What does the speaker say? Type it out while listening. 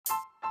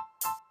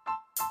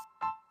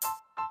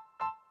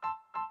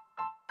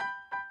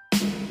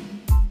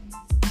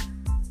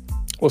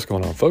What's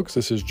going on, folks?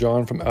 This is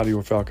John from Out of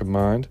Your Falcon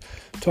Mind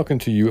talking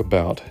to you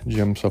about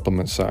gym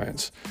supplement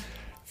science.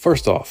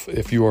 First off,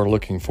 if you are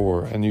looking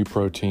for a new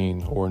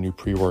protein or a new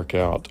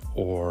pre-workout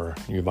or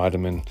new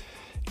vitamin,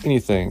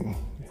 anything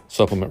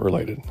supplement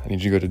related, I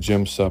need you to go to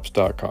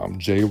gymsupps.com,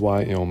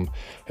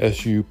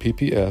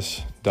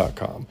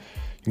 gymsupps.com.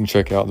 You can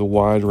check out the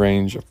wide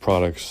range of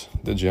products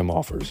that Gym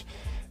offers.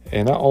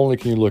 And not only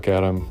can you look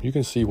at them, you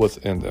can see what's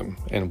in them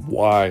and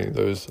why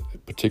those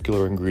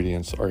particular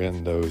ingredients are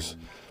in those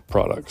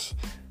products.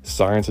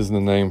 Science is in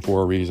the name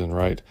for a reason,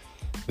 right?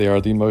 They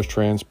are the most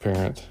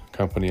transparent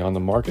company on the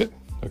market,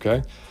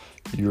 okay?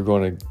 You're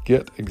going to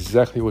get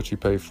exactly what you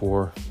pay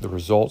for. The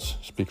results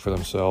speak for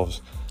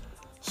themselves.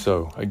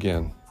 So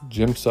again,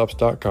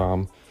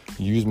 gymsupps.com.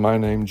 Use my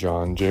name,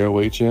 John,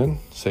 John,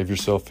 save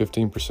yourself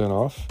 15%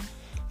 off.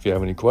 If you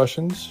have any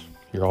questions,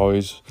 you're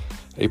always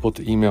able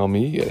to email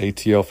me at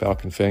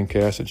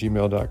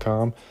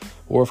atlfalconfancast@gmail.com.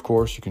 Or, of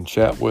course, you can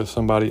chat with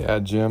somebody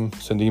at Gym,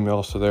 send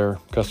emails to their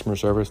customer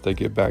service. They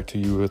get back to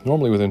you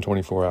normally within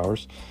 24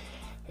 hours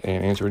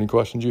and answer any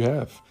questions you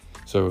have.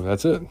 So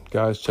that's it.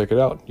 Guys, check it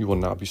out. You will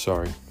not be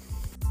sorry.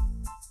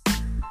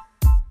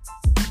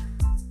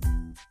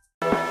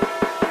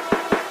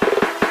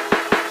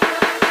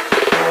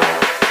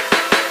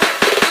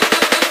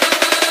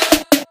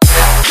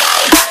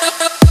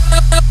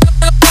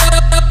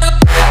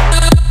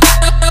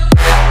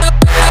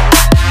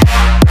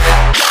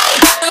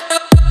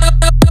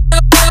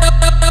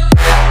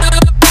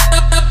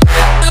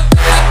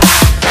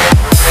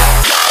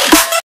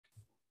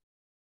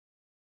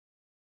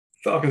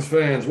 Falcons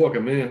fans,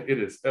 welcome in. It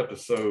is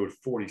episode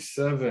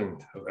 47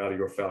 of Out of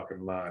Your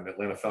Falcon Mind,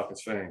 Atlanta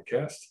Falcons Fan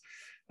Cast.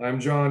 I'm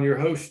John, your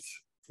host,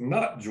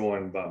 not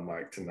joined by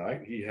Mike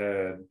tonight. He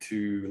had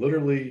to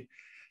literally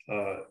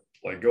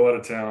go out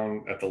of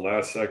town at the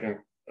last second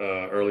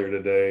earlier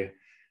today.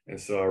 And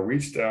so I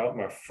reached out.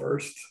 My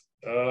first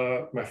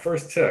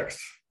text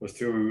was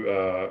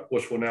to,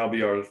 which will now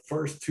be our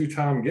first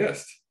two-time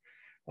guest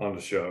on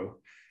the show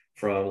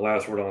from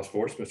Last Word on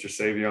Sports, Mr.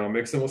 Savion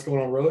Mixon. What's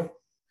going on, brother?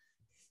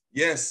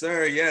 Yes,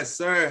 sir. Yes,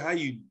 sir. How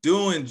you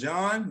doing,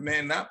 John?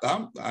 Man,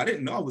 I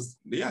didn't know I was.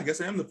 Yeah, I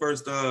guess I am the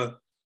first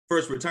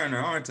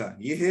returner, aren't I?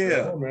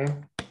 Yeah,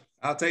 man.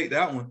 I'll take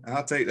that one.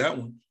 That's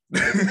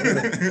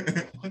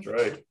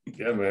right.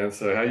 Yeah, man.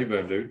 So how you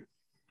been, dude?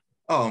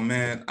 Oh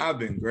man, I've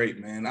been great,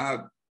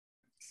 man.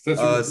 Since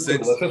we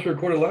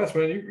recorded last,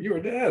 man, you were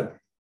a dad.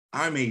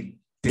 I'm a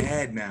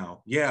dad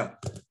now. Yeah.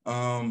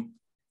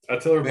 I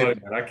tell everybody,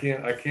 man, I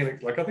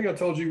can't, like I think I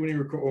told you when we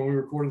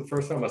recorded the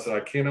first time, I said, I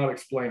cannot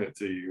explain it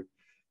to you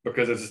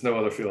because it's just no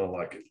other feeling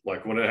like it.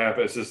 Like when it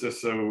happens, it's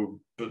just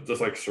so,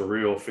 just like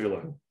surreal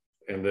feeling.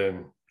 And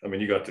then, I mean,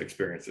 you got to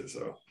experience it.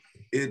 So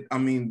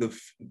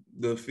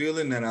the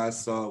feeling that I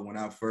saw when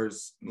I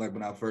first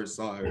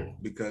saw her,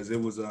 because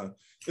it was a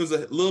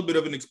little bit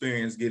of an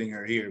experience getting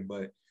her here.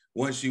 But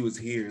once she was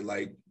here,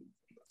 like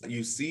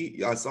I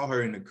saw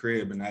her in the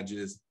crib and I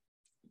just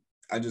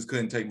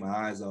couldn't take my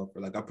eyes off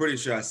her. Like, I'm pretty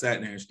sure I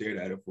sat there and stared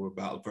at her for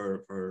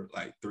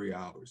like 3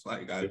 hours.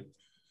 Like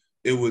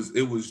it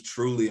was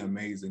truly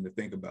amazing to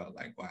think about,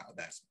 like, wow,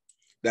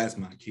 that's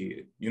my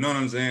kid. You know what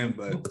I'm saying?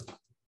 But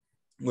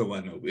well,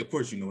 I know, of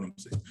course you know what I'm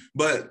saying.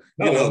 But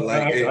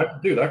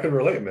I can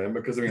relate, man,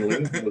 because I mean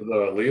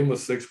Liam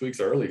was 6 weeks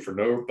early for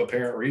no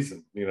apparent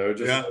reason,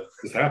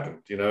 just happened,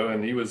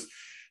 and he was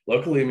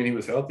luckily, I mean, he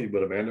was healthy,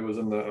 but Amanda was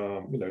in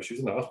the, she was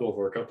in the hospital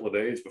for a couple of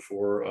days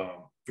before,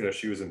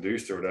 she was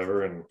induced or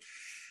whatever. And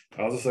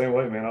I was the same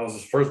way, man. I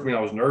was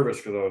nervous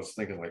because I was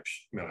thinking like,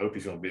 man, I hope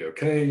he's going to be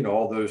okay.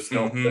 All those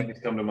health things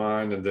come to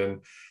mind. And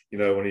then,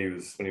 when he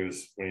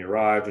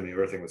arrived and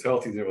everything was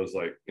healthy, then it was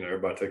like,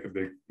 everybody take a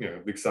big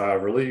sigh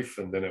of relief.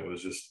 And then it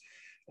was just,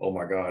 oh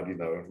my God,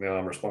 now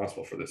I'm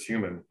responsible for this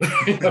human.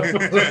 It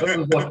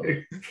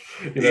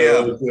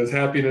was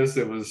happiness,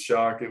 it was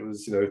shock, it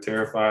was,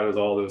 terrified, it was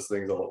all those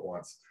things all at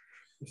once.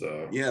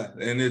 So yeah,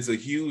 and it's a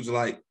huge,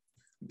 like,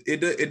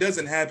 it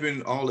doesn't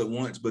happen all at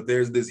once, but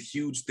there's this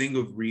huge thing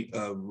of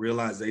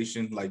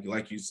realization,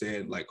 like you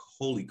said, like,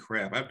 holy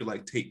crap, I have to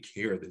like take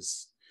care of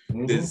this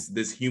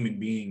human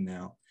being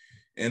now.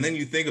 And then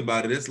you think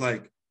about it, it's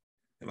like,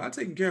 am I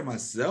taking care of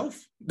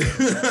myself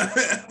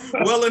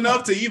well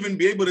enough to even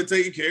be able to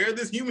take care of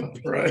this human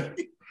being? Right.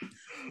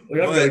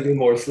 Like, I've got to get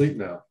more sleep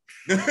now.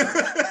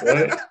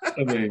 Right?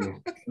 I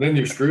mean, then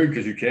you're screwed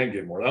because you can't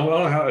get more. I don't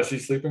know how is she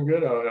sleeping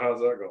good? How's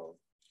that going?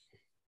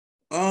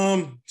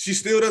 She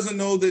still doesn't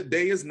know that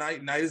day is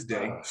night, night is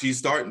day. She's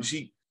starting.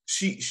 She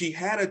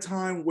had a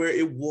time where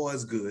it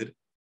was good.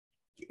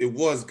 It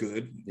was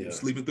good. Yeah.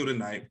 Sleeping through the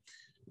night.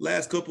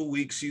 Last couple of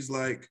weeks, she's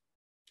like,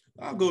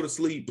 I'll go to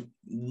sleep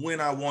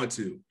when I want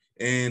to.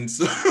 And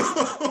so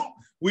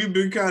we've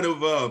been kind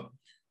of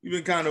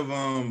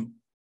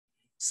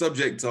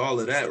subject to all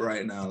of that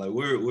right now. Like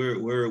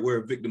we're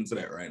a victim to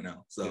that right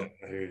now. So,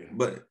 yeah,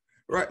 but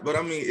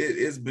I mean,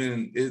 it's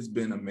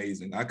been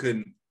amazing. I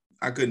couldn't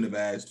have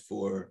asked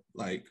for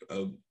like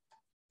a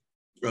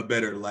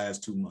better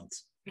last 2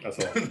 months. That's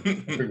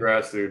awesome.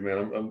 Congrats, dude,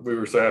 man. We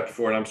were so happy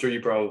for it. And I'm sure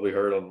you probably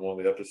heard on one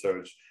of the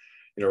episodes,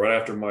 right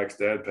after Mike's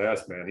dad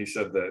passed, man, he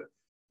said that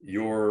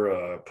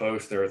your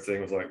post and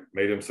everything was like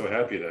made him so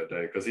happy that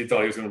day because he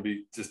thought he was going to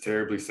be just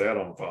terribly sad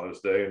on Father's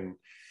Day, and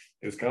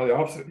it was kind of the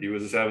opposite. He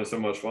was just having so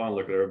much fun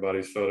looking at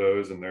everybody's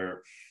photos and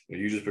their,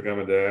 you just become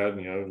a dad,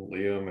 and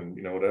Liam and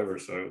whatever.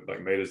 So it,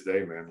 like, made his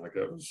day, man. Like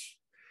that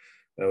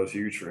was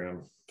huge for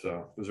him.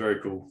 So it was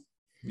very cool.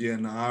 Yeah,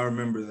 no, I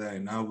remember that,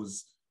 and I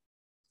was.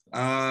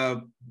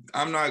 I'm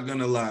not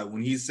gonna lie.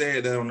 When he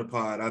said that on the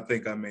pod, I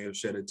think I may have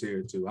shed a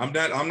tear too. I'm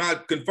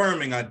not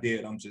confirming I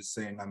did. I'm just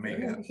saying I may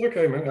have. It's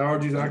okay, man.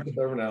 Allergies active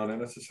every now and then.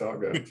 That's just how it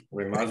goes. I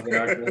mean, mine's been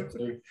active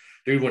too.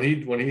 Dude,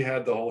 when he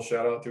had the whole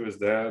shout out to his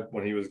dad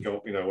when he was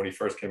going, when he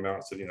first came out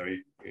and said, he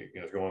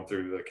was going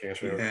through the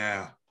cancer.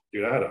 Yeah.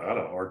 Dude, I had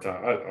a hard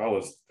time.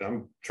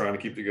 I'm trying to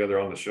keep together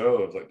on the show.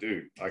 I was like,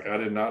 dude, like I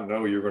did not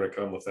know you were going to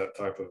come with that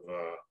type of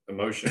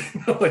emotion.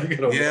 Like,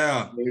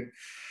 yeah.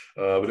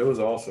 But it was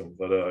awesome.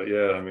 But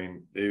yeah, I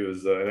mean, he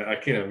was, and I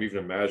can't even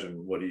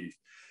imagine what he,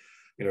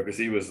 because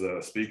he was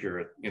the speaker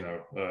at,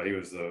 he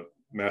was the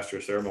master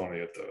of ceremony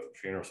at the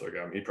funeral. So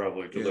he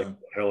probably delivered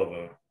a hell of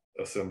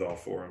a send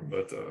off for him.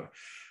 But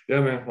yeah,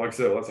 man, like I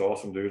said, that's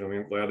awesome, dude. I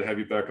mean, glad to have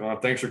you back on.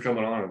 Thanks for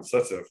coming on in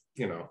such a,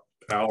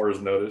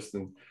 hours notice.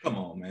 And come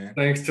on, man.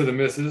 Thanks to the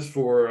missus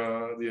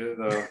for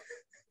the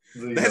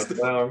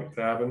allowing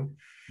to happen.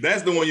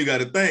 That's the one you got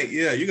to thank.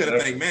 Yeah, you got to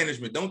thank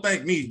management. Don't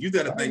thank me. You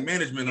got to thank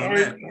management on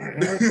that.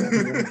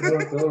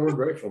 We're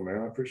grateful,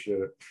 man. I appreciate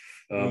it.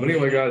 But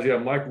anyway, guys, yeah,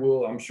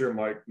 I'm sure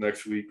Mike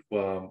next week.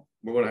 We're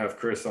going to have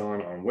Chris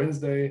on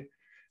Wednesday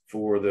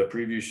for the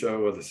preview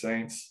show of the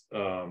Saints.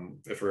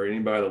 If for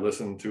anybody that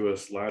listened to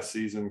us last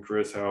season,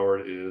 Chris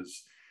Howard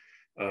is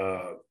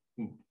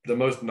the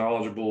most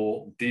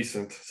knowledgeable,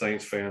 decent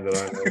Saints fan that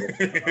I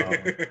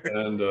know.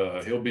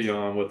 And he'll be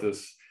on with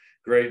us.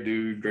 Great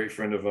dude, great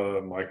friend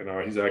of Mike and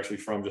I. He's actually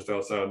from just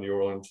outside New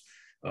Orleans.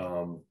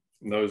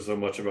 Knows so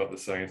much about the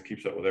Saints,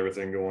 keeps up with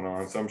everything going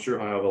on. So I'm sure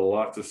he'll have a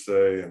lot to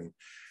say, and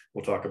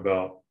we'll talk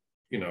about,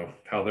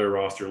 how their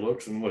roster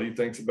looks and what he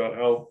thinks about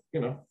how,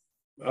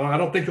 I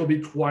don't think he'll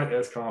be quite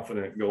as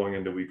confident going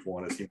into week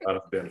one as he might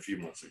have been a few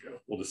months ago.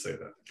 We'll just say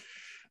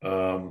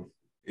that.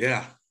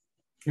 Yeah.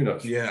 Who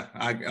knows? Yeah.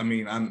 I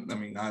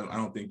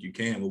don't think you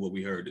can with what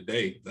we heard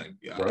today. Like,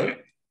 yeah,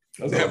 right.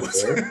 That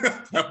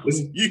was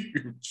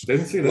huge.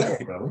 Didn't see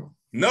that one.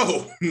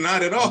 No,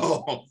 not at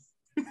all.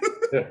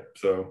 Yeah.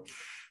 So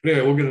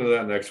anyway, we'll get into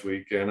that next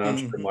week. And I'm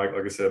sure Mike,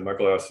 like I said,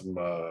 Michael has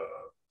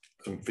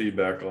some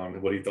feedback on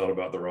what he thought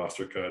about the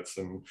roster cuts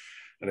and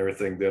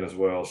everything then as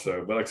well.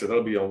 So, but like I said,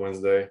 that'll be on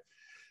Wednesday.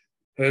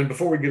 And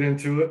before we get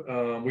into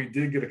it, we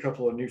did get a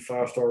couple of new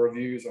 5-star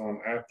reviews on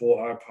Apple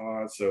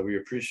iPod. So we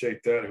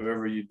appreciate that.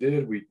 Whoever you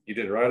did, you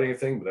didn't write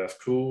anything, but that's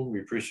cool.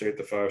 We appreciate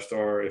the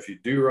 5-star. If you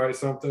do write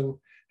something,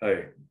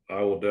 hey,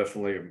 I will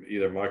definitely,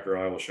 either Mike or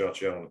I will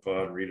shout you out on the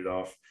pod and read it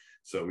off.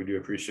 So we do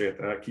appreciate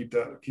that.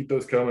 Keep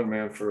those coming,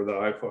 man, for the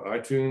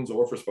iTunes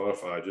or for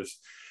Spotify. Just,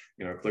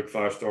 click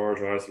 5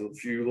 stars, write us a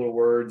few little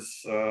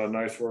words,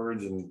 nice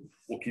words, and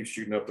we'll keep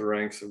shooting up the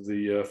ranks of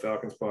the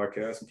Falcons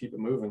podcast and keep it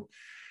moving.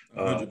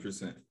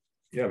 100%.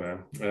 Yeah,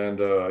 man. And,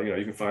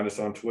 you can find us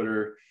on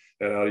Twitter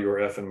at Out of Your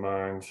Effing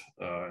Mind.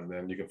 And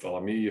then you can follow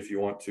me if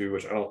you want to,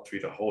 which I don't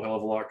tweet a whole hell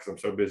of a lot because I'm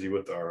so busy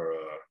with our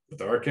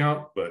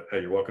account. But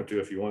hey, you're welcome to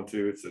if you want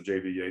to. It's the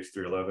JV Yates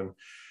 311.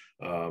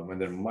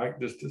 And then Mike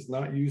just does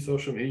not use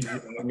social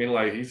media. I mean,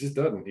 like, he just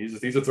doesn't.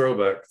 He's a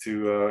throwback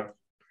to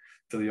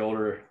the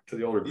older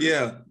group.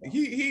 Yeah,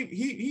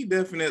 he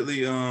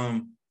definitely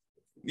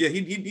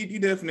he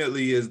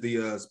definitely is the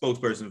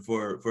spokesperson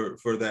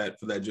for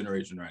that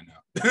generation right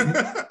now.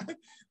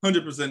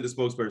 100% the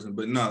spokesperson.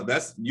 But no,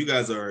 you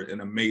guys are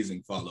an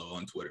amazing follow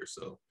on Twitter.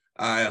 So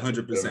I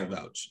 100%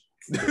 vouch.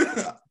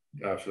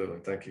 Absolutely.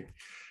 Thank you.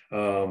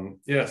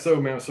 Yeah, so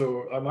man,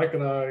 Mike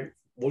and I,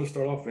 we'll just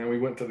start off, man. We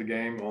went to the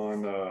game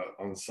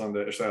on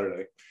Sunday or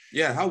Saturday.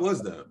 Yeah, how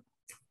was that?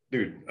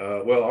 Dude,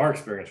 well, our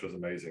experience was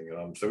amazing.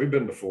 So we've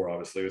been before,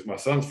 obviously. It was my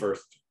son's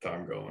first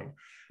time going.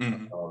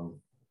 Mm-hmm.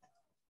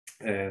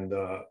 And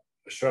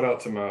shout out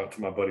to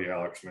my buddy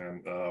Alex,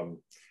 man.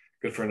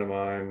 Good friend of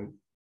mine,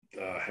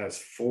 has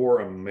 4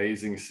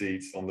 amazing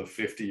seats on the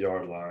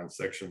 50-yard line,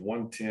 section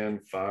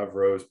 110, 5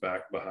 rows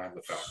back behind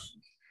the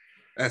Falcons.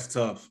 That's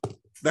tough.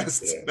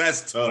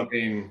 That's tough. I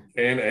mean,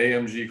 and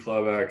AMG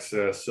club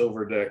access,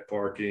 silver deck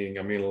parking.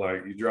 I mean,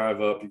 like, you drive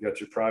up, you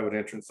got your private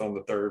entrance on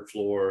the 3rd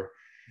floor.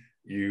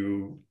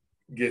 You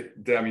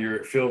get down, you're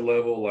at field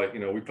level. Like,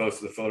 we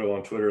posted a photo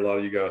on Twitter. A lot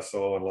of you guys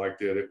saw and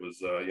liked it. It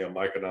was,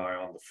 Mike and I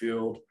on the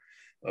field,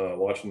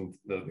 watching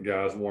the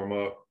guys warm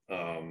up.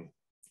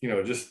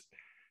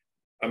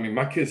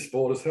 My kid's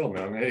spoiled as hell,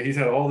 man. He's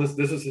had all this.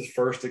 This is his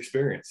first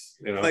experience.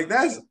 Like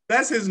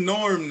that's his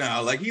norm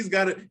now. Like, he's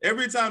got to,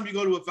 every time you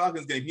go to a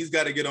Falcons game, he's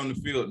got to get on the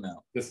field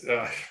now.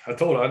 I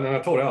told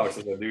Alex,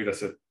 I said, dude, I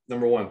said,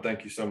 number 1,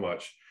 thank you so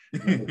much.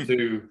 Number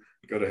 2,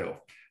 go to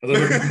hell. I was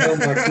like,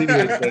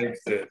 my thinks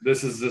that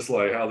this is just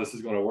like how this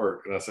is going to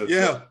work. And I said,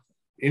 yeah. So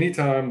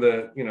anytime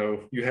that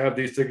you have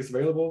these tickets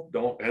available,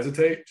 don't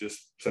hesitate.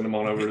 Just send them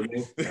on over to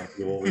me.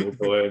 We'll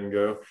go ahead and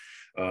go.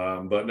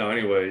 But no,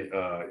 anyway,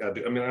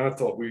 I mean, I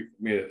thought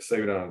me at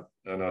Savion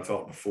and I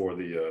talked before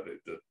the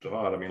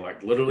pod. I mean,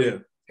 like literally, Yeah.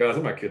 guys,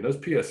 I'm not kidding. Those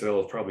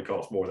PSLs probably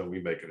cost more than we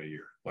make in a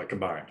year, like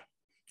combined.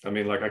 I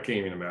mean, like I can't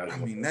even imagine. I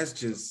mean, that's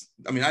just.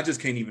 I mean, I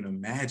just can't even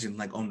imagine.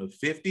 Like on the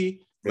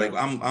 50, Yeah. like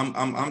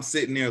I'm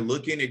sitting there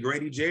looking at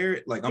Grady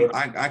Jarrett. Like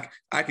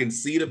I can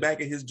see the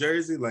back of his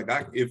jersey. Like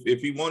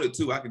if he wanted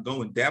to, I could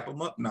go and dap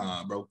him up.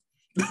 Nah, bro.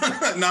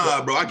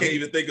 Nah, bro. I can't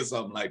even think of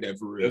something like that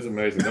for real. It's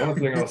amazing. The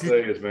only thing I'll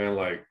say is, man,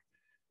 like,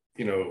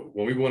 you know,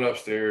 when we went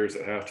upstairs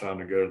at halftime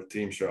to go to the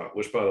team shop,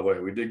 which by the way,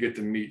 we did get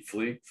to meet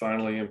Fleet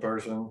finally in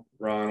person.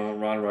 Ron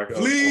Racco.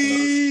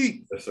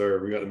 Fleet. Yes,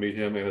 sir. We got to meet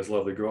him and his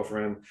lovely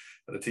girlfriend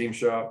at the team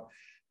shop.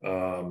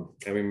 And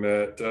we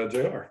met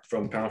JR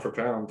from Pound for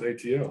Pound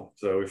ATL.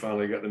 So we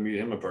finally got to meet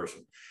him in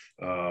person.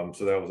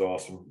 So that was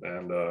awesome.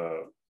 And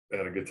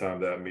had a good time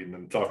that meeting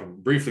and talking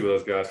briefly with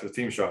those guys because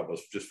team shop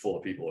was just full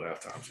of people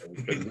at halftime. So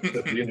we couldn't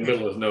be in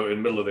the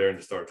middle of there and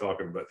just start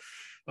talking. But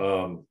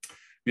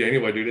yeah,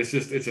 anyway, dude, it's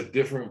a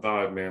different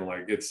vibe, man.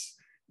 Like it's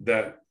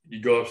that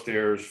you go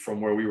upstairs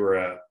from where we were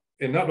at,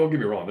 and don't get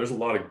me wrong, there's a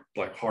lot of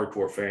like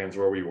hardcore fans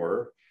where we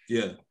were.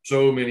 Yeah.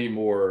 So many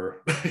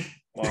more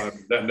on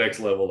that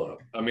next level up.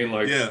 I mean,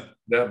 like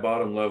that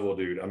bottom level,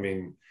 dude. I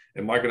mean,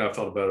 and Mike and I've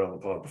talked about it on the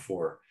pod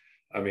before.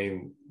 I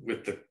mean,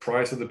 with the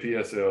price of the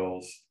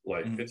PSLs,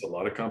 like it's a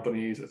lot of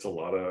companies, it's a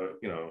lot of,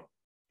 you know,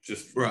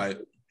 just right.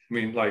 I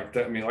mean, like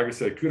that. I mean, like I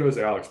said, kudos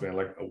to Alex, man.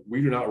 Like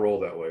we do not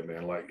roll that way,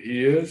 man. Like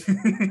he is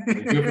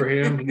good for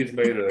him. He's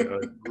made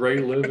a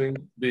great living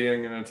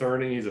being an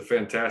attorney. He's a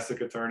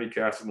fantastic attorney,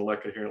 Cassie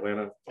Maleka here in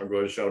Atlanta. I'll go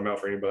ahead and shout him out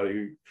for anybody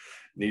who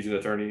needs an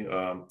attorney.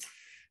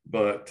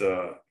 But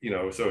you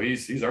know, so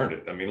he's earned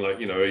it. I mean, like,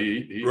 you know,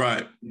 he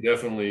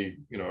definitely,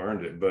 you know,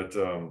 earned it. But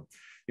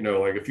you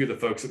know, like a few of the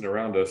folks sitting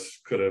around us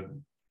could have,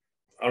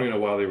 I don't even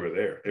know why they were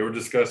there. They were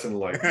discussing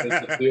like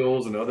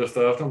deals and other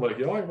stuff. I'm like,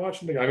 y'all ain't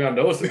watching the, I mean, I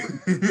noticed it.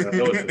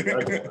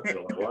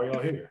 Like, why are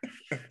y'all here?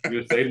 We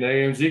just stayed in the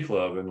AMG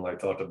club and like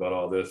talked about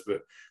all this,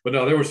 but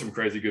no, there were some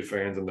crazy good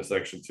fans in the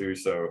section too.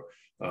 So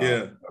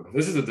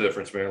this is the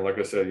difference, man. Like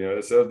I said, you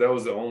know, so that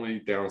was the only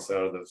downside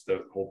of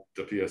the whole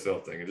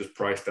PSL thing. It just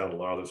priced out a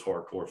lot of those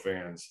hardcore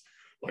fans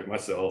like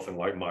myself and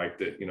like Mike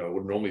that, you know,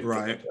 would normally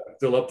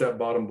fill up that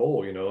bottom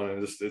bowl, you know,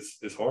 and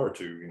it's hard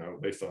to, you know,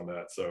 based on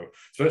that. So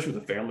especially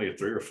with a family of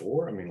 3 or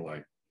 4, I mean,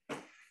 like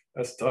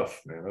that's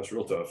tough, man. That's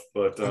real tough.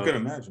 But I could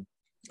imagine.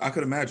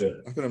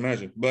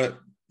 But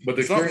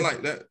something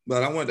like that.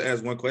 But I wanted to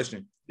ask one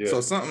question. Yeah. So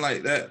something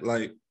like that,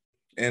 like,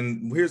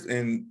 and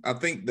I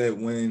think that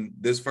when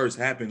this first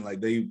happened,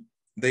 like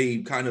they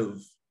kind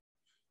of,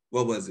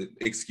 what was it,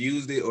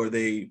 excused it, or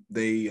they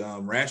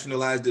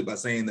rationalized it by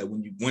saying that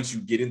once you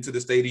get into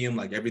the stadium,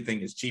 like everything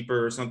is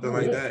cheaper or something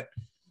like that.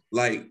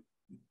 Like,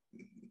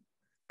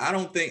 I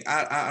don't think,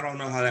 I don't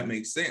know how that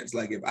makes sense.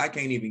 Like, if I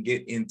can't even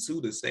get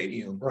into the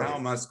stadium, how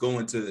am I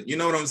going to, you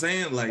know what I'm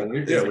saying? Like,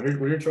 when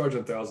you're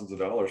charging thousands of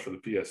dollars for the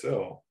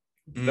PSL,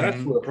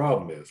 that's where the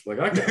problem is.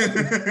 Like, I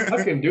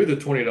can do the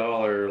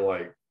 $20,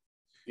 like,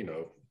 you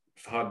know,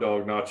 hot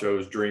dog,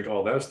 nachos, drink,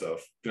 all that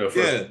stuff. You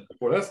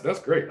know, that's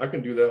great. I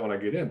can do that when I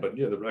get in. But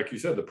yeah, like you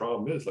said, the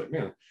problem is like,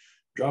 man,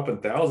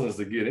 dropping thousands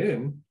to get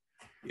in.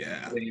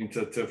 Yeah. I mean,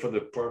 for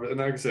the part, and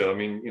like I said, I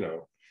mean, you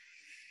know,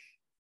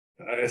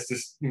 it's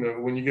just, you know,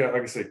 when you got,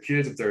 like I said,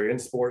 kids, if they're in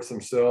sports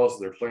themselves,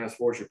 they're playing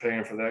sports, you're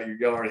paying for that. You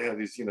already have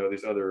these, you know,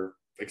 these other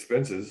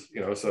expenses,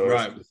 you know, so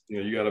just, you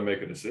know, you got to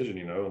make a decision,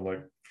 you know, and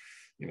like,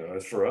 you know,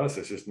 as for us,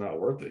 it's just not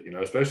worth it, you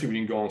know, especially when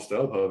you can go on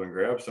StubHub and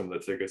grab some of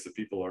the tickets that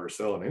people are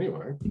selling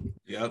anyway.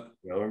 Yep.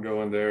 You know, and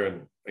go in there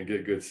and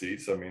get good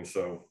seats. I mean,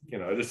 so, you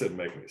know, it just didn't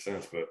make any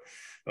sense. But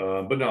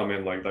no,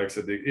 man, like I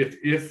said,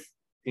 if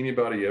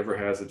anybody ever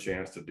has a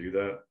chance to do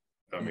that,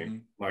 I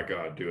mean, my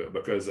God, do it,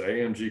 because the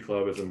AMG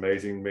Club is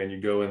amazing, man. You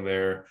go in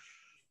there,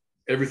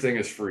 everything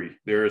is free.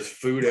 There is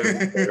food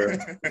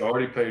everywhere. It's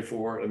already paid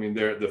for. I mean,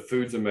 the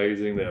food's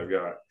amazing. They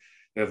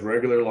have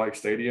regular like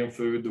stadium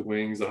food, the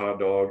wings, the hot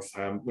dogs,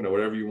 you know,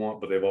 whatever you want.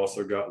 But they've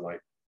also got like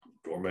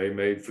gourmet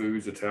made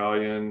foods,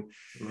 Italian,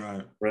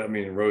 right? I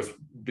mean, roast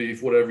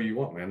beef, whatever you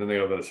want, man. Then they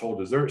have this whole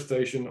dessert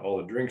station. All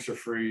the drinks are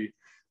free.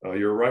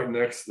 You're right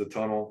next to the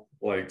tunnel.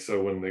 Like,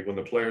 so when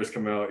the players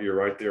come out, you're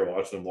right there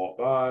watching them walk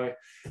by.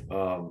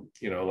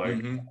 You know,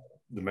 like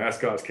the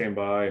mascots came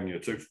by and, you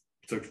know,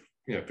 took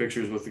you know,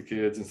 pictures with the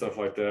kids and stuff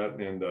like that.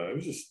 And it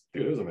was just,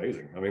 dude, it was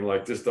amazing. I mean,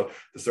 like, just the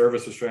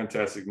service was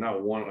fantastic.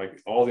 Not one,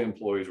 like, all the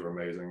employees were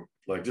amazing.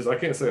 Like, just, I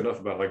can't say enough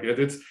about it. Like,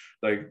 it's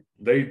like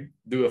they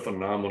do a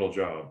phenomenal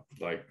job,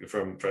 like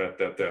from at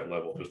that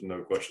level. There's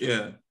no question.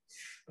 Yeah.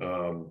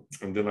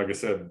 And then, like I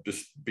said,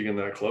 just being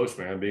that close,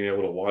 man, being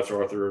able to watch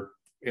Arthur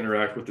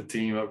interact with the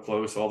team up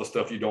close, all the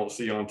stuff you don't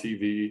see on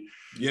TV,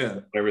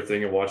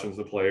 everything, and watching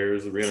the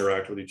players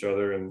interact with each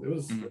other. And it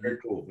was very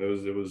cool.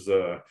 It was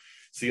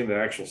seeing the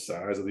actual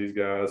size of these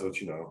guys,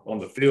 which, you know, on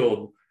the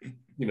field,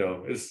 you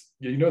know, it's,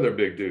 you know, they're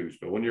big dudes,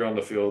 but when you're on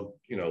the field,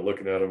 you know,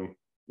 looking at them,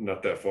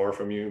 not that far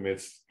from you. I mean,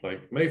 it's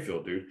like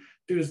Mayfield, dude.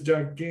 Dude is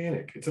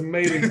gigantic. It's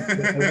amazing.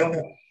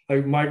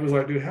 Like Mike was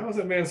like, dude, how is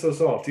that man so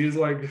soft? He's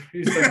like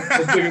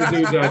the biggest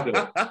dudes out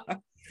there.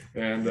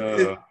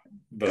 And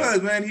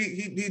because man,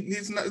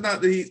 he's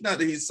not that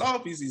he's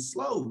soft. He's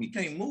slow. He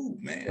can't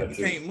move, man.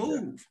 He can't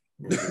move.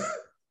 Yeah.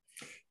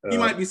 He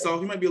might be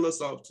soft. He might be a little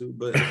soft too,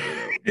 but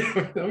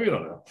we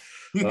don't know.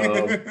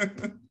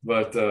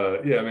 But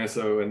yeah, man.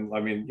 So, and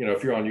I mean,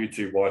 if you're on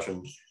YouTube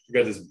watching, you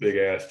got this big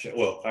ass chain.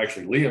 Well,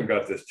 actually, Liam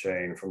got this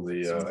chain from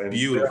the and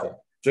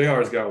beautiful.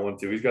 JR's got one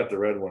too. He's got the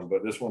red one,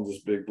 but this one's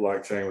this big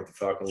black chain with the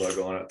Falcon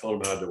logo on it. I told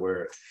him I had to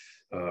wear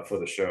it for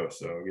the show.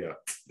 So yeah,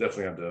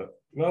 definitely have to.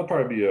 I'll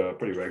probably be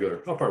pretty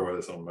regular. I'll probably wear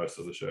this on most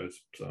of the shows.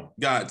 So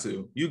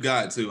you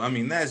got to. I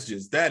mean,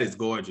 that is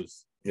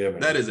gorgeous. Yeah,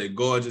 man. That is a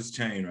gorgeous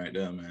chain right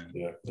there, man.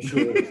 Yeah,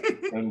 sure is.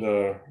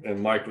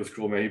 And Mike was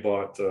cool, man.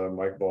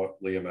 Mike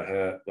bought Liam a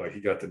hat. Like he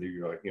got the new,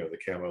 the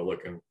camo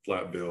looking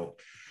flat bill.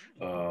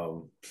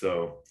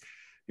 So,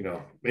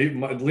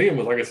 Liam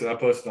was, like I said, I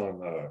posted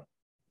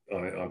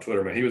on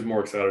Twitter, man. He was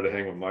more excited to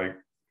hang with Mike.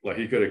 Like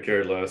he could have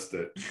cared less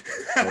that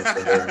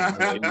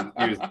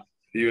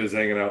he was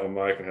hanging out with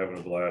Mike and having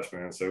a blast,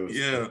 man. So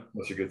it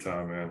was such a good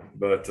time, man.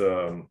 But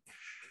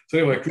so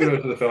anyway,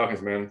 kudos to the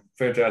Falcons, man.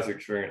 Fantastic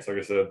experience. Like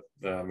I said,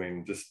 I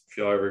mean, just if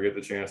y'all ever get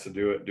the chance to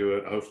do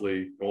it.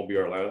 Hopefully it won't be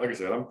our last. Like I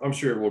said, I'm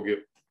sure we'll get,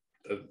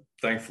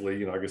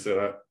 thankfully, like I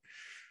said,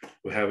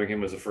 with having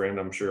him as a friend,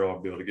 I'm sure I'll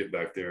be able to get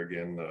back there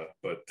again.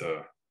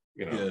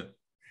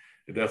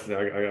 It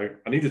definitely,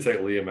 I need to take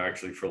Liam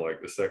actually for like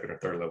the second or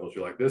third levels.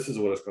 You're like, this is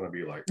what it's going to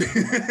be like.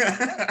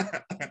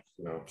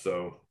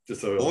 So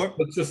just so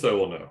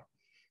we'll know.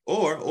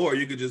 Or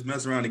you could just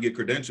mess around and get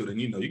credentialed, and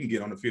you can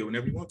get on the field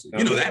whenever you want to.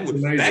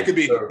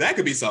 That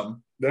could be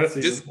something. That's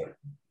just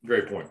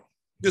great point.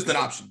 Just an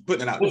option.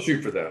 Putting it out. We'll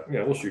shoot for that.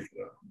 Yeah, we'll shoot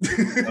for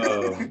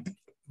that.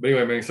 But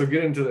anyway, man. So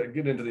get into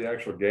the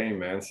actual game,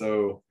 man.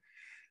 So,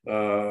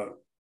 I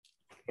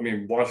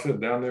mean, watching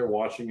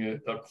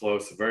it up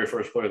close, the very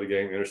first play of the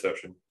game,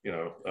 interception.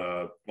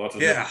 Lots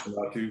of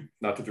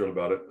not too thrilled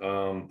about it.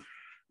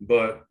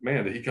 But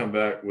man, did he come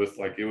back with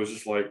it was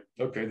just like,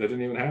 okay, that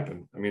didn't even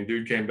happen. I mean,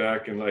 dude came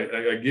back and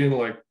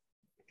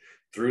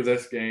through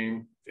this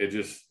game, it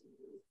just,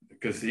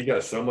 because he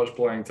got so much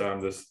playing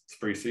time this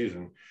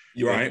preseason.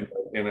 You're right.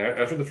 And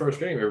after the first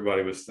game,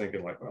 everybody was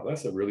thinking like, wow,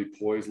 that's a really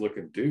poised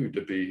looking dude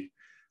to be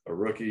a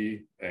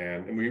rookie.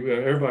 And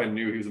everybody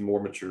knew he was a more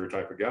mature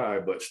type of guy,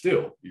 but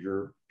still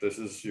this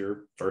is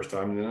your first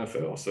time in the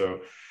NFL.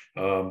 So,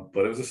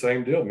 but it was the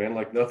same deal, man.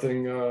 Like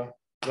nothing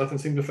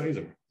seemed to faze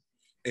him.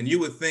 And you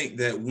would think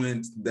that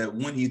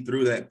when he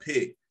threw that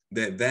pick,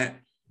 I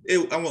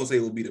won't say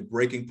it would be the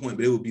breaking point,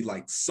 but it would be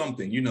like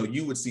something,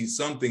 you would see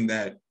something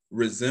that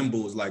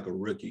resembles like a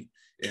rookie.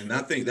 And I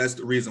think that's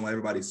the reason why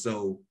everybody's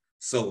so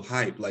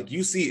hyped. Like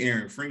you see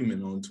Aaron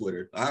Freeman on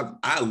Twitter.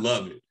 I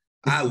love it.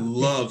 I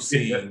love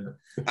seeing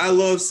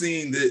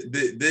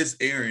this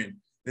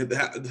Aaron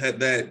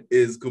that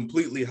is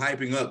completely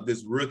hyping up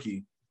this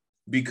rookie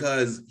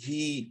because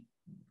he's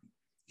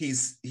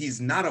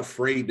not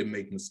afraid to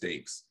make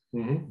mistakes.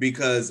 Mm-hmm.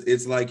 Because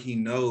it's like he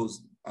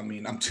knows. I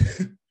mean, it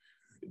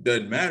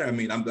doesn't matter.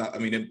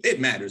 It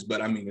matters, but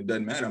it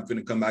doesn't matter. I'm going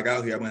to come back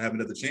out here. I'm going to have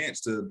another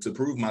chance to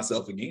prove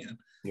myself again.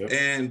 Yep.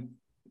 And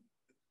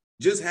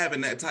just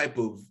having that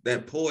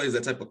poise,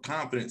 that type of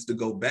confidence to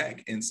go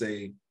back and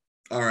say,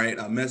 all right,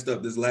 I messed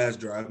up this last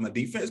drive. My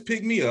defense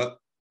picked me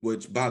up,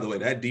 which, by the way,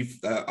 that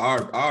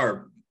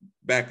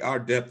our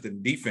depth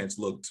and defense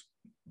looked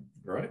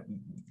right.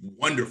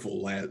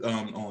 Wonderful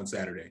on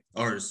Saturday.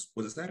 Was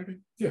it Saturday?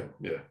 Yeah,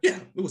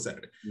 it was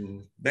Saturday. Mm-hmm.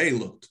 They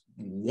looked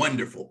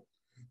wonderful.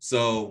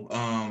 So,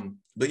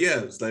 but yeah,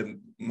 it's like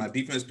my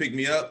defense picked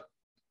me up,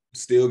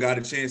 still got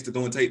a chance to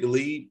go and take the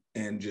lead,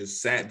 and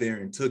just sat there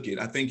and took it.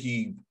 I think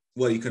he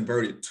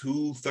converted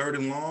 2 3rd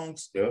and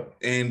longs,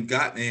 and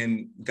got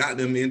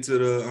them into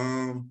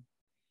the.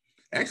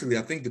 Actually,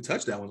 I think the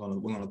touchdown was on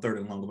a 3rd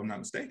and long, if I'm not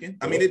mistaken.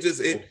 I mean,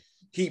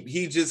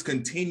 he just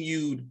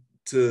continued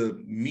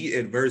to meet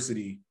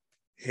adversity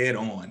head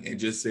on and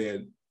just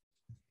said,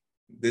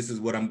 this is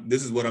what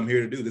I'm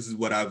here to do. This is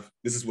what I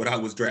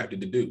was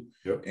drafted to do.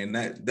 Yep. And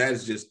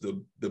that's just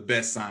the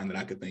best sign that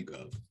I could think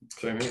of.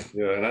 Same here.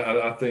 Yeah. And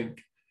I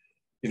think,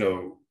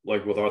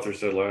 like what Arthur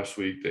said last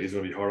week, that he's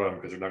going to be hard on him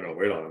because they're not going to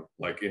wait on him.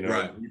 Like,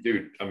 right.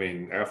 Dude, I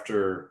mean,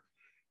 after,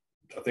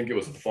 I think it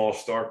was a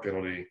false start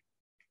penalty,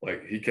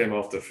 like he came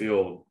off the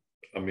field.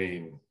 I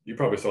mean, you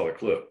probably saw the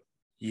clip.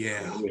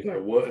 Yeah. He was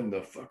like, what in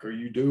the fuck are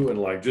you doing?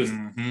 Like, just,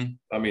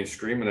 I mean,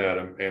 screaming at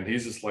him. And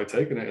he's just like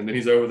taking it. And then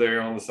he's over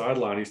there on the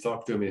sideline. He's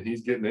talking to him and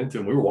he's getting into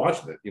him. We were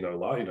watching it,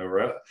 live,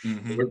 right?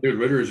 Dude,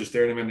 Ritter is just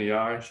staring him in the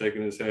eye,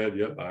 shaking his head.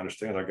 Yep, I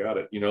understand. I got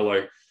it.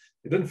 Like,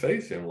 it doesn't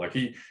faze him. Like,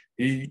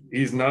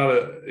 he's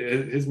not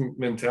his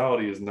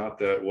mentality is not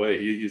that way.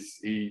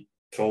 He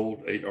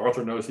told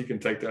Arthur knows he can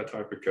take that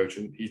type of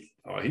coaching.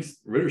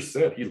 Ritter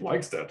said he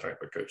likes that type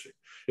of coaching.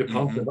 It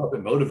pumps him up.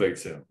 It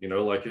motivates him,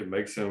 like it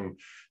makes him,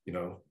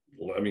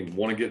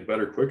 want to get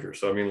better quicker.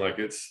 So, I mean, like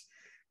it's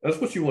That's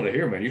what you want to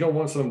hear, man. You don't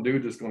want some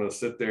dude that's going to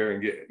sit there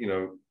and get,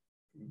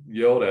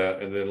 yelled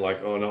at, and then like,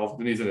 oh no,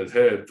 then he's in his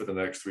head for the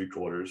next 3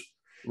 quarters.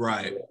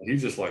 Right.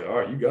 He's just like, all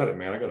right, you got it,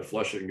 man. I got to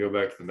flush it and go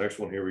back to the next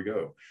one. Here we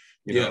go.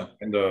 Yeah.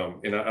 And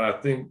I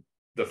think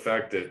the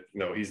fact that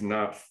he's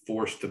not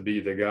forced to be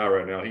the guy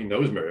right now. He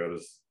knows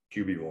Mariota's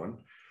QB1.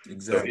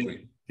 Exactly.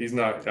 So he's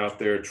not out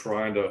there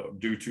trying to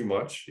do too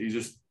much. He's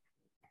just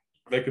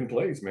making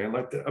plays, man.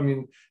 Like that. I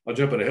mean, I'll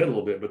jump ahead a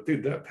little bit, but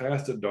dude, that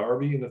pass to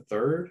Darby in the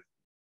third.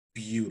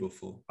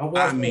 Beautiful. I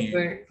watched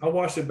it.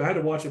 I had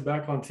to watch it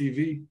back on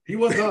TV. He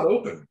was not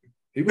open.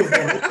 He was not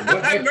open.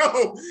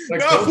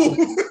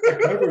 That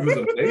coverage was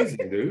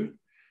amazing, dude.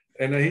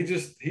 And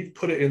he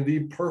put it in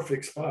the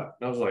perfect spot.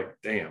 And I was like,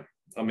 damn.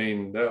 I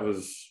mean, that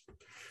was,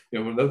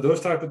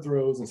 those type of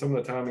throws and some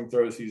of the timing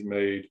throws he's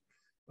made.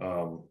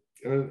 And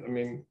I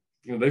mean,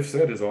 they've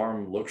said his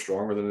arm looks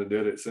stronger than it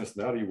did at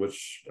Cincinnati,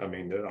 which, I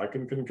mean, I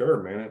can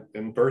concur, man.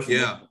 In person,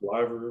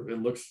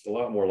 it looks a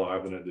lot more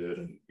live than it did,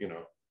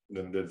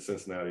 than it did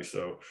Cincinnati.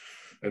 So,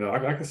 and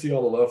I can see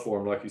all the love for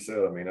him, like you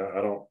said. I mean,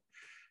 I don't,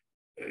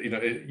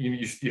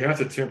 you have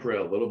to temper it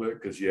a little bit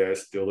because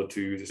it's still the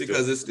twos.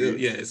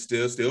 It's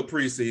still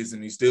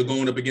preseason. He's still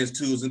going up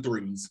against 2s and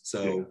 3s.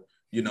 So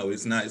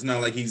it's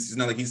not like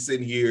he's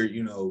sitting here,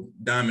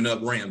 diming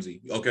up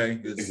Ramsey. Okay,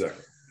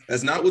 exactly.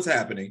 That's not what's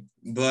happening.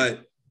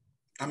 But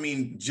I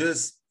mean,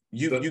 just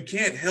you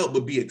can't help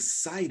but be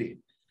excited.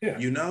 Yeah,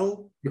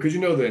 because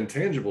the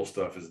intangible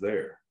stuff is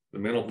there. The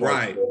mental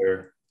part is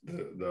there.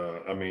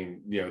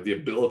 The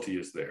ability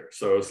is there.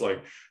 So it's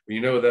like,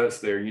 that's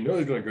there, he's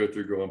going to go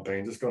through growing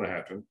pains. It's going to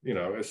happen.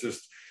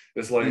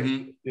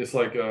 It's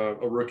like a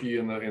rookie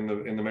in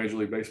the Major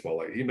League Baseball.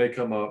 Like, he may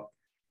come up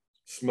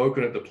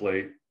smoking at the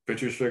plate,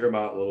 pitchers figure him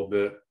out a little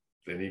bit,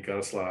 then he kind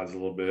of slides a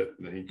little bit,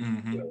 and then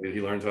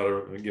he learns how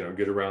to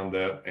get around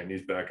that, and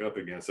he's back up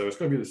again. So it's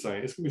going to be the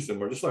same. It's going to be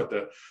similar, just like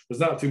that.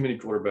 There's not too many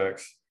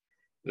quarterbacks.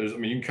 You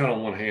can count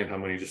on one hand how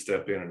many just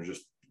step in and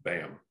just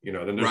bam,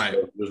 then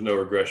there's no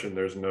regression,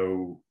 there's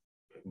no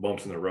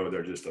bumps in the road.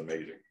 They're just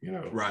amazing,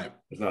 Right.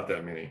 There's not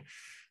that many.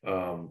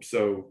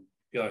 So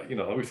like we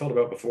talked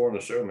about before on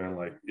the show, man,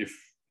 like, if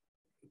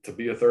to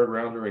be a third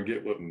rounder and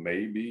get what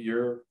may be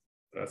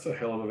that's a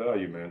hell of a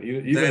value, man.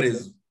 Even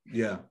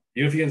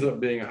if he ends up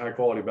being a high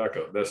quality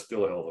backup, that's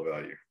still a hell of a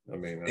value. I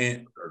mean,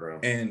 that's third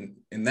round.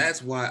 And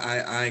that's why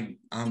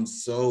I'm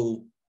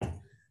so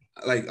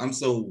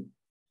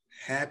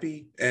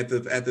happy at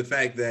the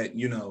fact that,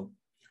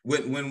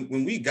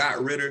 when we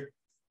got Ridder,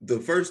 the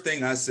first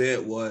thing I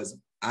said was,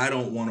 I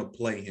don't want to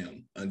play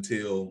him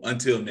until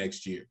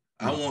next year.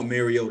 I want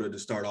Mariota to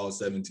start all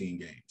 17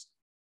 games.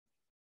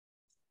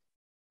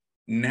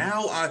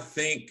 Now I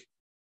think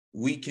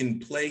we can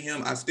play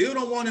him. I still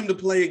don't want him to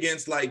play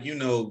against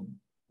Aaron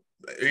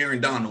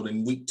Donald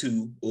in week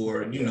 2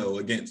 or,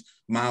 against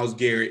Myles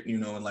Garrett, in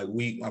like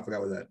I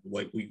forgot what that,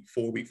 like week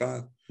 4, week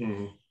 5.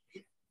 Mm-hmm.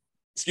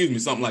 Excuse me,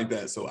 something like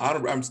that. So I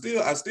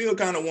still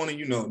kind of want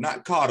to,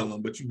 not coddle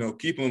him, but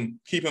keep him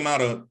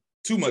out of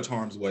too much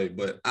harm's way.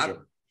 But I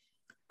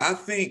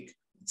think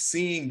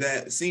seeing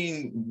how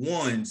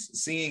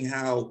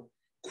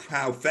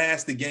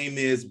fast the game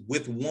is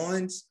with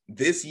ones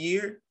this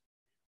year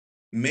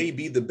may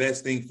be the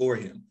best thing for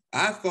him.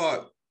 I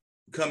thought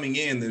coming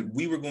in that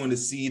we were going to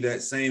see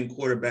that same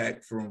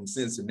quarterback from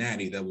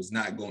Cincinnati that was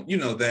not going,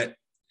 that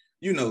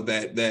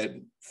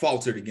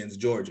faltered against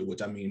Georgia,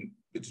 which, I mean,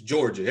 it's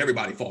Georgia.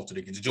 Everybody faltered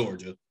against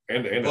Georgia,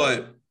 and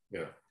Alabama.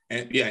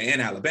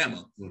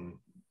 Mm-hmm.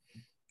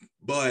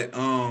 But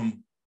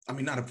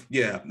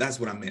that's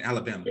what I meant.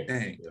 Alabama.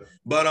 Dang. Yeah.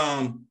 But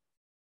I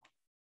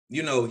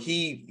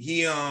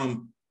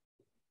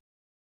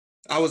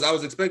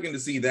was expecting to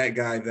see that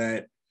guy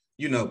that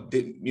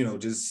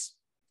just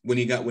when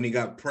he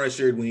got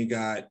pressured,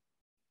 that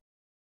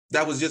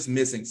was just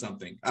missing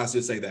something. I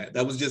should say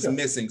that was just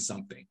missing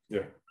something.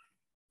 Yeah.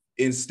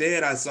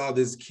 Instead, I saw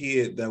this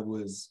kid that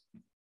was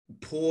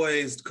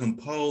poised,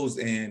 composed,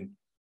 and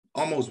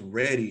almost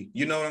ready.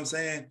 You know what I'm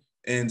saying?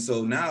 And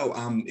so now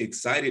I'm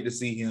excited to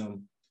see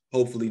him.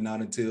 Hopefully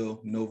not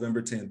until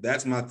November 10th.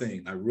 That's my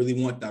thing. I really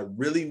want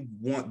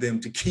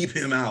them to keep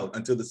him out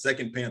until the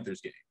second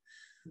Panthers game.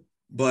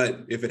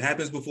 But if it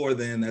happens before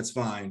then, that's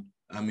fine.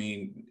 I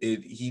mean,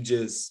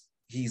 he's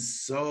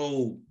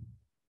so,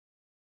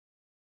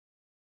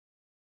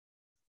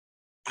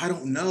 I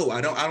don't know.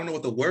 I don't know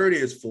what the word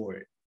is for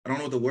it.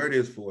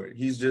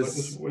 He's just,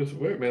 it's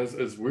weird, man.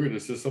 It's weird.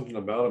 It's just something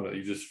about him that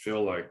you just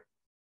feel like,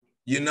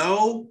 he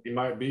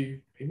might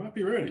be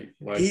ready.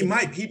 Like, he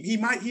might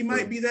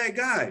be that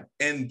guy.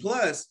 And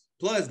plus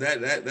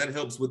that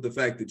helps with the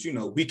fact that,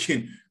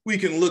 we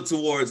can look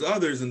towards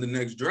others in the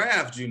next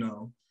draft,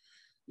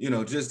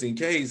 just in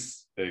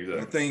case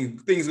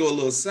things go a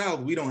little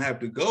south. We don't have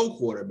to go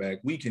quarterback.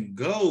 We can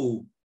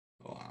go,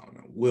 I don't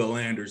know, Will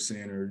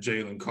Anderson or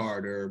Jalen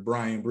Carter or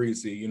Brian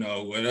Breesy,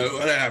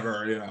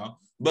 whatever.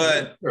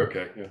 But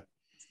okay, yeah.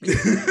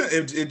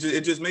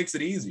 it just makes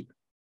it easier.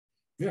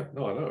 Yeah,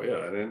 no, I know.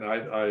 Yeah. And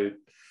I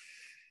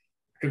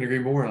couldn't agree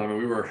more. I mean,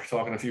 we were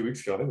talking a few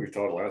weeks ago. I think we've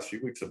talked the last few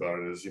weeks about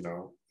it, is,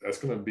 that's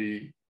going to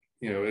be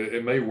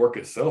it may work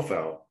itself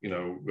out.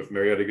 If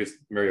Mariota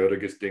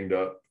gets dinged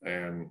up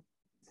and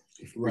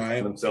we find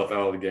Right. himself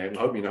out of the game.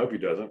 I hope he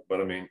doesn't.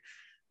 But I mean,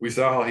 we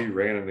saw how he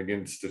ran it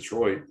against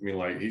Detroit. I mean,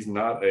 like he's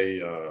not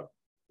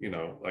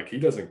like he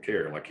doesn't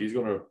care. Like he's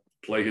going to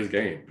play his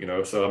game.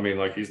 So I mean,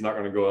 like he's not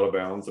going to go out of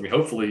bounds. I mean,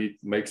 hopefully he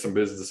makes some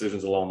business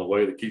decisions along the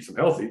way that keeps him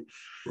healthy.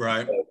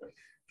 Right. But,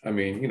 I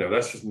mean,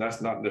 that's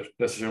not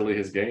necessarily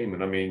his game.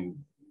 And I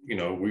mean,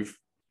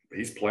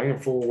 he's playing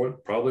for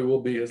what probably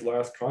will be his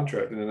last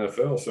contract in the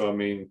NFL. So I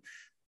mean,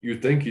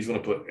 you'd think he's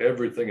going to put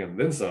everything and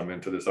then some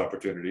into this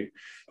opportunity.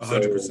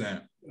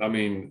 100%. I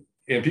mean,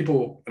 and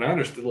I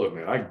understand. Look,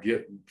 man, I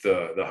get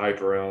the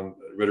hype around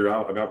Ridder.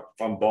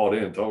 I'm bought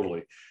in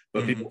totally,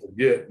 but people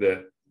forget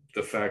that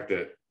the fact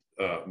that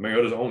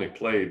Mariota's only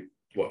played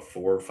 4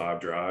 or 5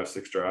 drives,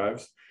 6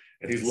 drives,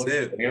 and he's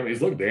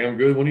looked damn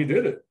good when he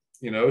did it.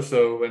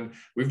 So and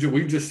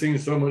we've just seen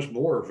so much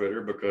more of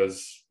Ridder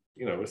because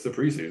it's the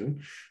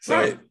preseason. So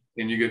right.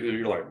 And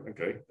you're like,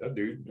 okay, that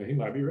dude, he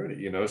might be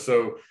ready.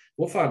 So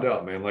we'll find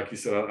out, man. Like you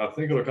said, I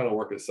think it'll kind of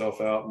work itself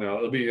out. Now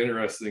it'll be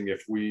interesting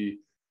if we,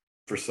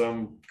 for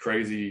some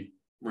crazy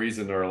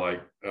reason, are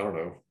like, I don't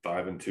know,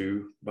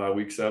 5-2 by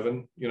week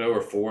 7,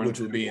 or 4-2,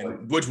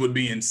 which would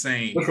be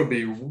insane. Which would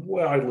be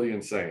wildly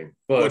insane.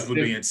 But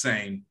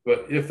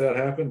if that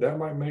happened, that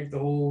might make the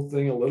whole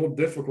thing a little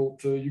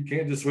difficult. You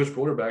can't just switch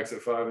quarterbacks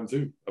at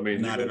 5-2. I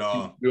mean, not at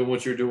all. Doing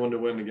what you're doing to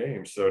win the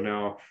game. So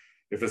now,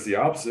 if it's the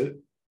opposite,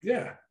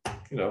 yeah,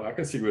 I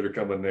can see Ridder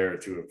coming there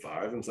at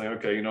 2-5 and saying,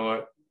 okay, you know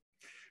what?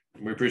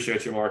 We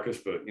appreciate you, Marcus,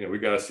 but we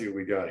got to see what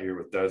we got here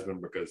with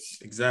Desmond because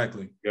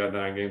exactly we got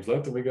 9 games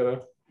left and we got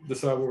to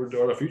decide what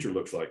our future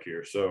looks like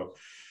here. So,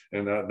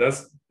 and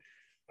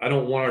I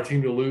don't want our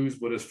team to lose,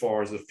 but as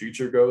far as the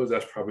future goes,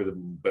 that's probably the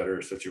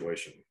better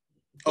situation.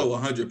 Oh,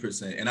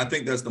 100%. And I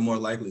think that's the more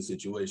likely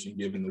situation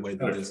given the way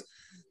that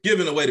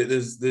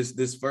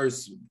this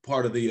first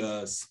part of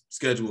the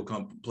schedule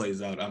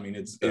plays out. I mean,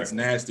 it's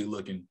nasty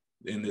looking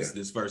in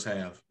this first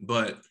half,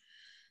 but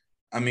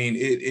I mean,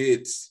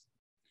 it's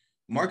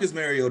Marcus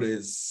Mariota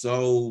is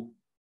so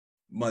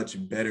much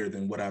better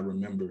than what I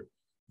remember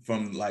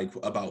from like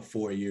about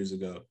 4 years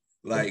ago.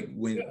 Like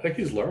when I think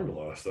he's learned a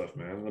lot of stuff,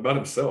 man, about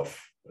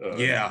himself.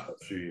 Yeah,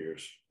 a few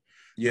years.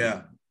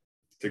 Yeah,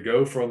 to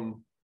go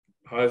from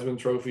Heisman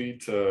Trophy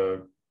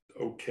to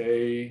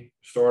okay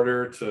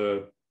starter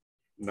to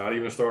not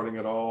even starting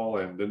at all,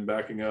 and then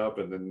backing up,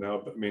 and then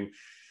now.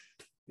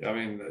 I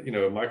mean,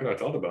 Mike and I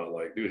talked about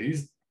like, dude,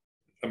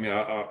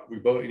 we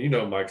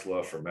both, Mike's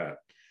love for Matt.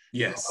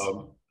 Yes.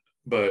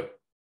 But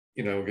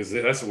because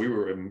that's what we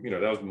were,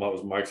 that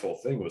was Mike's whole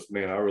thing was,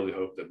 man, I really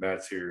hope that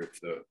Matt's here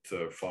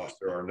to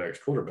foster our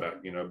next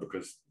quarterback,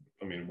 because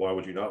I mean, why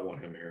would you not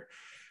want him here?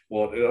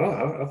 Well,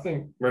 I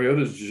think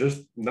Mariota's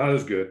just not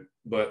as good,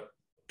 but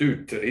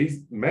dude,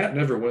 Matt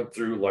never went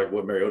through like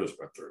what Mariota's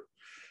went through.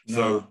 No.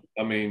 So,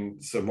 I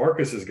mean, so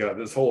Marcus has got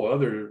this whole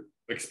other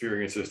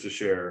experiences to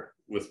share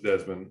with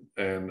Desmond.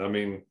 And I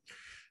mean,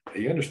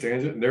 he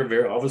understands it, and they're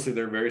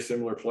very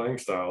similar playing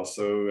styles.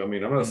 So I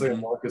mean, I'm not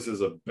saying Marcus is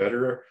a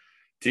better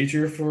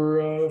teacher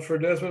for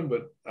Desmond,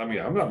 but I mean,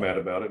 I'm not mad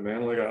about it,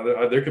 man. Like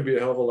there could be a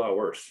hell of a lot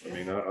worse. I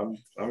mean,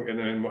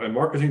 and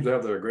Marcus seems to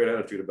have a great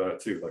attitude about it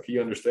too. Like he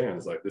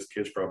understands, like this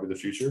kid's probably the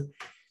future.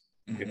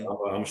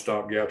 I'm a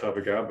stopgap type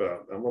of guy,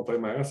 but I'm gonna play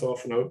my ass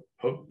off and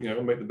hope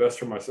make the best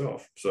for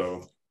myself.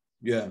 So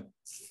yeah,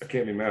 I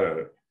can't be mad at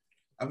it.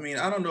 I mean,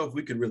 I don't know if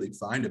we could really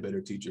find a better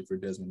teacher for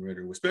Desmond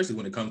Ridder, especially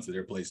when it comes to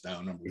their play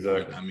style. Number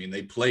one, I mean,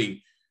 they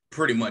play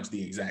pretty much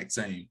the exact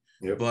same.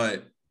 Yep.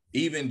 But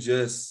even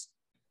just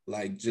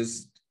like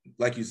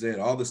you said,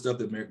 all the stuff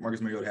that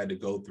Marcus Mariota had to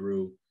go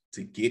through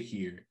to get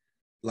here,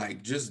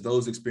 like just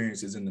those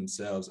experiences in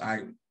themselves,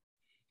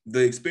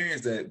 the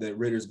experience that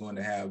Ridder's going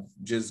to have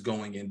just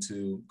going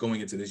into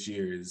this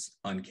year is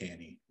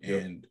uncanny.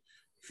 Yep. And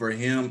for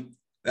him,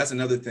 that's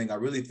another thing. I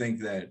really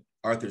think that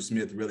Arthur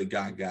Smith really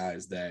got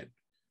guys that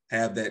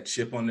have that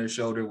chip on their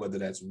shoulder, whether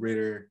that's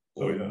Ridder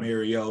or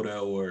Mariota,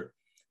 or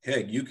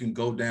heck, you can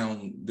go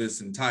down this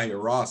entire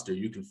roster.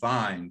 You can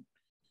find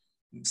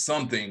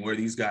something where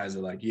these guys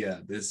are like,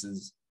 yeah, this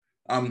is,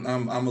 I'm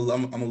a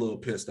little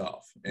pissed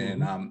off,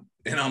 and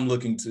I'm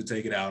looking to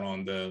take it out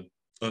on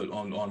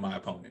on my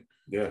opponent.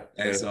 Yeah.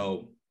 And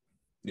so,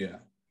 yeah.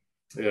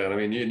 Yeah. And I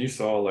mean, you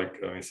saw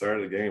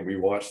Saturday the game, we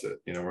watched it,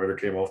 Ridder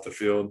came off the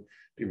field.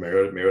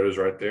 Mariota's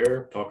right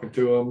there talking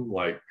to him,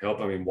 like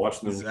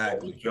watching them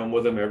film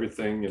with him,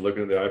 everything. You're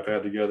looking at the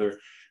iPad together.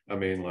 I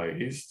mean, like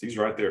he's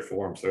right there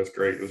for him. So it's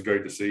great. It was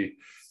great to see.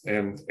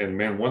 And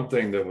man, one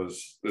thing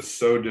that's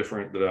so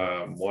different that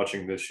I'm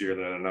watching this year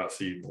that I did not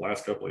see in the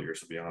last couple of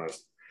years, to be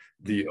honest,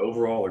 the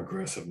overall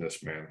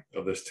aggressiveness, man,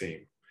 of this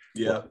team.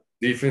 Yeah. Like,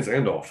 defense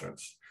and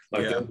offense.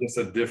 Like there's just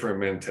a different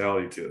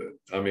mentality to it.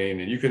 I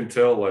mean, and you can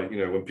tell, like,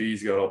 when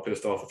Pease got all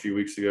pissed off a few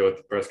weeks ago at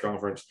the press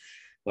conference,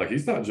 like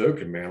he's not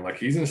joking, man. Like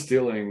he's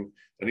instilling,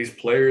 and these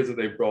players that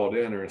they brought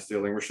in are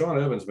instilling.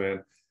 Rashaan Evans,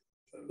 man,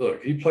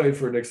 look, he played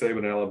for Nick Saban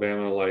in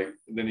Alabama. Like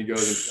then he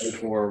goes and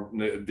plays for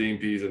Dean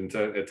Pease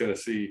at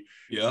Tennessee.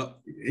 Yeah,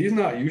 he's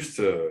not used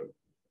to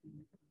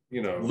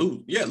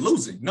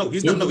losing. No,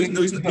 he's not. No, he's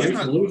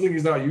not losing.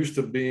 He's not used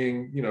to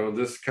being,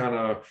 this kind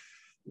of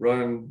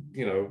run,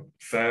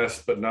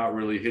 fast, but not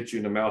really hit you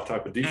in the mouth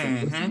type of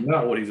defense. That's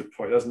not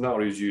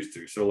what he's used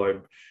to. So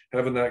like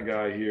having that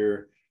guy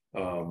here,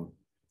 we'll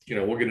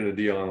get into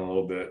Dion a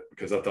little bit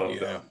because I thought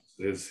that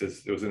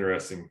it was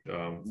interesting.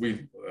 Anyway,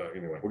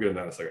 we'll get into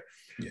that in a second.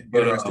 Yeah,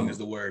 but interesting is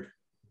the word.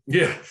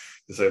 Yeah,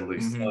 to say the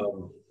least.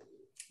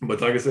 But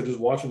like I said, just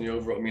watching the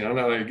overall. I mean, I'm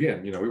not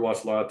again. We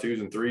watched a lot of 2s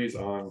and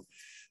 3s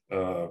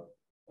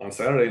on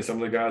Saturday, and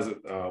some of the guys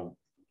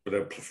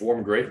that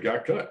performed great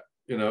got cut.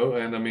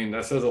 And I mean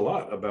that says a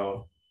lot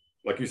about,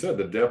 like you said,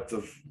 the depth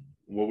of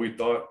what we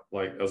thought.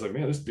 Like I was like,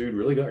 man, this dude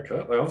really got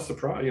cut. Like, I was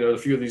surprised. A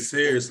few of these.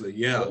 Seriously,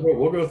 yeah.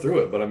 We'll go through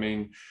it, but I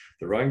mean,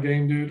 the run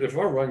game, dude. If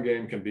our run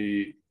game can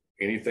be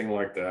anything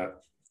like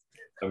that,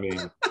 I mean,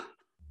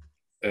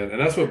 and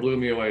that's what blew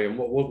me away. And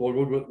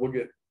we'll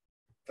get.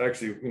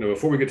 Actually,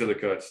 before we get to the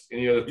cuts,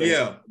 any other thing?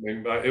 Yeah. I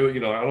mean, I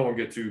don't want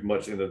to get too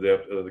much into the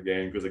depth of the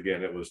game because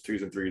again, it was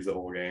 2s and 3s the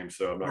whole game.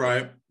 So I'm not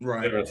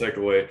going to take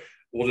away.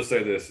 We'll just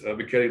say this: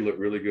 Bikketti looked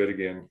really good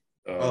again.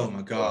 Oh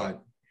my God!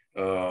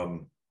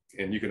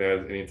 And you can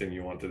add anything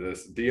you want to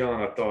this.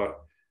 Dion, I thought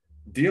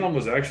Dion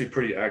was actually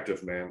pretty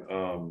active, man.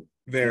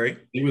 Very.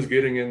 He was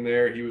getting in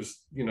there. He was,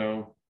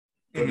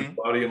 putting his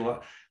body in line.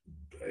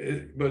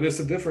 But it's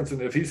a difference,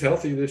 and if he's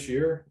healthy this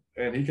year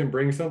and he can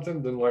bring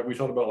something, then like we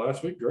talked about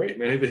last week, great,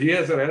 man. If he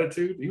has that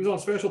attitude, he was on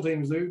special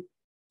teams, dude.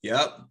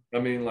 Yep. I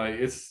mean, like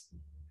it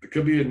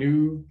could be a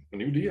new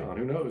Dion,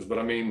 who knows? But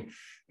I mean,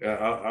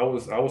 I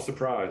was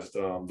surprised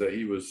that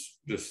he was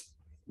just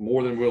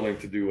more than willing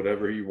to do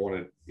whatever he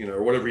wanted,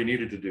 or whatever he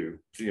needed to do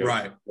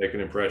to make an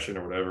impression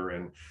or whatever.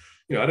 And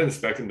I didn't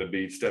expect him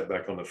to step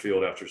back on the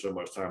field after so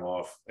much time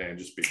off and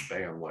just be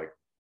bam like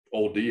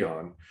old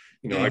Dion.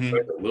 I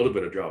expected a little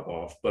bit of drop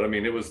off, but I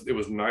mean, it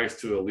was nice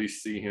to at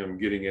least see him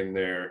getting in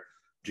there,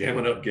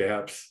 jamming up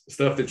gaps,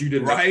 stuff that you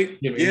didn't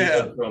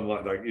from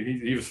like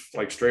he was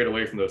like straight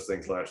away from those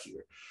things last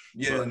year.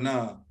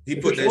 Yeah, he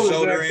put that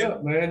shoulder in.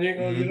 Up, man,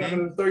 you're not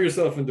going to throw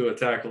yourself into a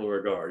tackle or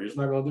a guard. You're just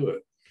not going to do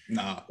it.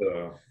 Nah.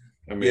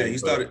 I mean, he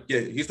started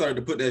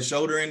to put that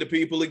shoulder into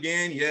people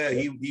again. Yeah,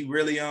 he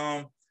really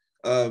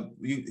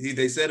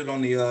they said it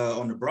on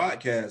the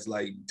broadcast.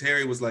 Like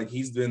Terry was like,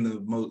 he's been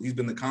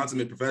the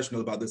consummate professional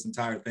about this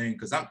entire thing,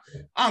 because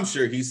I'm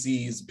sure he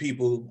sees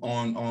people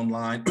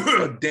online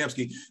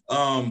Damsky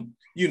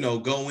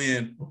go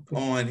in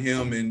on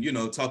him and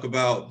talk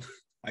about.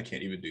 I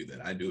can't even do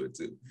that. I do it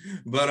too,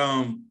 but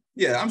I'm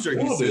sure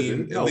he's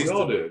seen. We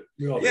all did.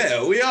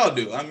 Yeah, we all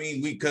do. I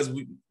mean,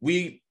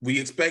 we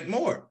expect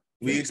more.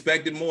 We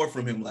expected more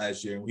from him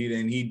last year,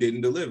 and he didn't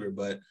deliver.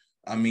 But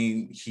I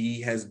mean, he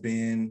has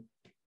been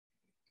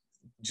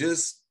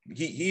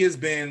he has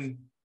been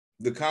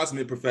the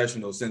consummate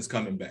professional since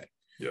coming back.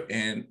 Yeah.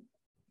 And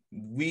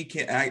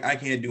I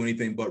can't do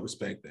anything but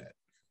respect that.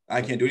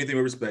 I can't do anything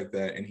but respect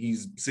that. And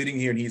he's sitting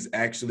here and he's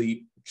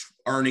actually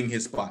earning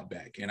his spot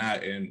back. And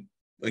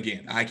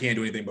again, I can't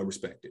do anything but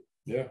respect it.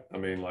 Yeah. I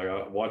mean,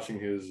 like watching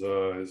his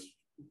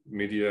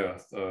media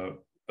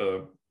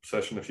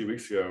session a few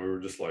weeks ago, we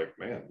were just like,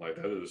 man, like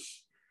that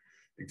is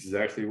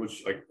exactly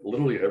like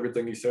literally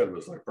everything he said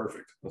was like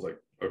perfect. I was like,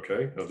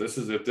 okay, if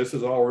this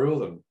is all real,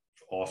 then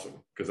awesome,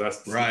 because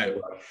that's right.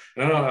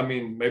 And I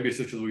mean, maybe it's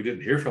just because we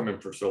didn't hear from him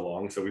for so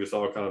long, so we just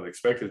all kind of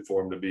expected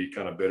for him to be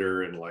kind of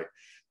bitter and like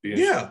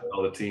being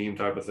on the team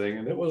type of thing,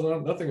 and it was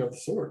nothing of the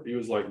sort. He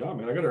was like, no,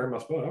 man, I got to earn my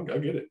spot. I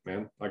get it,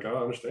 man. Like I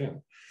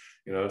understand,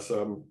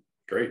 So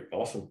great,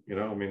 awesome.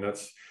 I mean,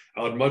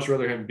 I would much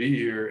rather him be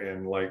here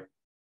and like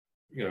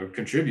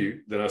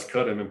contribute than us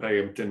cut him and pay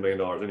him $10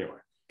 million anyway.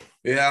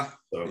 Yeah.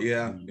 So,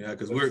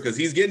 because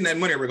he's getting that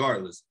money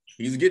regardless.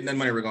 He's getting that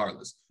money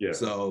regardless. Yeah.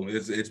 So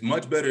it's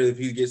much better if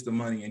he gets the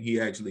money and he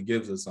actually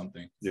gives us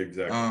something. Yeah,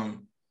 exactly. I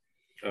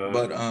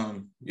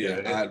don't.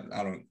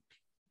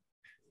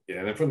 Yeah,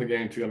 and then from the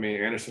game too. I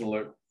mean, Anderson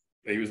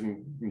he was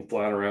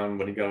flying around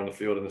when he got on the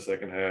field in the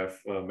second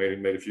half.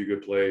 Made a few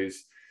good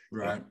plays.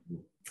 Right.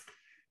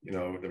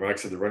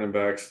 The running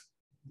backs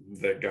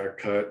that got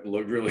cut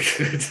looked really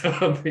good.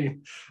 I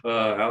mean,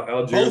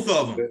 Algier, both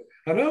of them.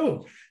 I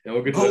know. And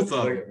we'll get to both that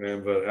of second,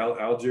 man. But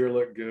Algier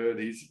looked good.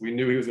 We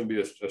knew he was going to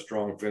be a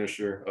strong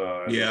finisher.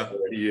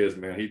 He is,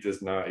 man.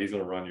 He's going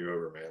to run you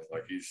over, man.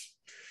 Like he's,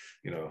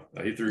 he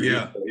threw.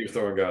 Yeah. He was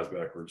throwing guys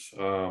backwards.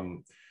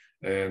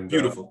 And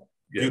beautiful.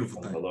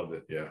 Beautiful thing. I loved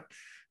it. Yeah.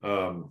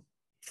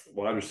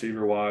 Wide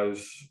receiver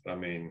wise, I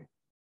mean,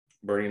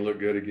 Bernie looked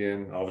good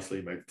again. Obviously,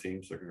 he made the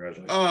team, so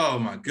congratulations. Oh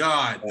my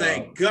God!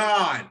 Thank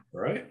God!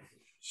 Right.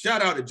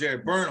 Shout out to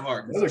Jared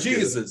Bernhardt.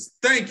 Jesus,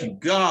 thank you,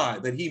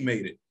 God, that he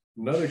made it.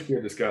 Another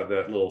kid that's got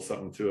that little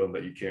something to him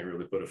that you can't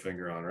really put a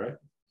finger on, right?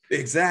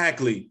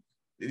 Exactly.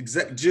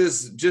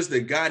 Just the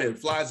guy that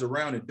flies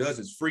around and does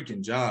his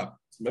freaking job.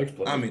 Makes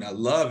plays. I mean, I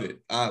love it.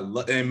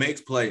 And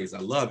makes plays. I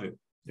love it.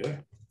 Yeah.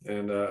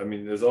 And I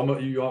mean, there's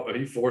almost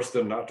he forced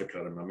them not to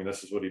cut him. I mean,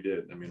 that's just what he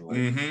did. I mean, like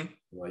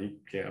he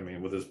can't. I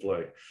mean, with his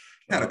play,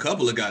 had a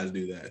couple of guys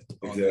do that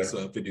on this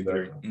 53.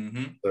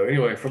 Exactly. So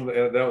anyway,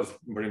 that was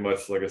pretty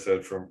much like I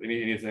said. From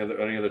any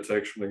other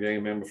takes from the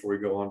game, man, before we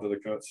go on to the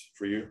cuts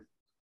for you.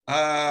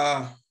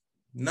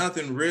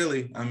 Nothing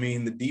really. I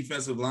mean, the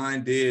defensive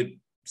line did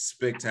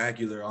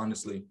spectacular.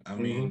 Honestly, I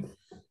mean,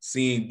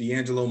 seeing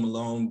D'Angelo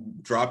Malone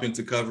drop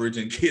into coverage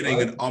and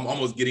getting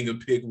almost getting a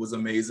pick was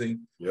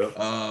amazing.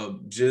 Yeah.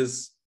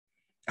 Just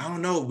I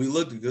don't know. We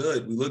looked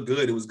good.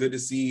 It was good to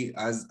see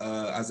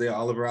Isaiah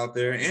Oliver out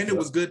there, and it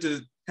was good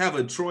to have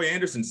a Troy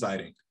Anderson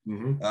sighting.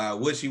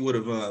 Wish he would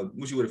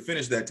have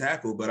finished that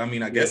tackle, but I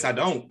mean, I guess I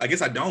don't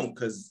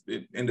because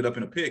it ended up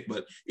in a pick.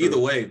 But either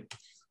way,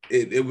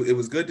 it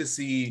was good to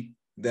see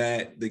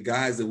that the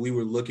guys that we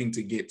were looking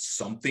to get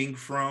something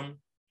from.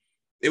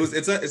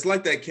 It's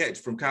like that catch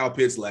from Kyle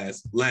Pitts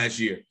last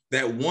year.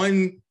 That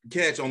one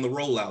catch on the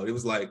rollout. It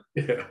was like,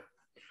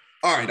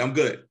 all right, I'm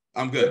good.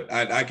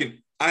 I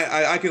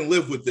can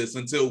live with this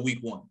until week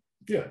 1.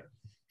 Yeah.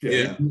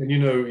 And you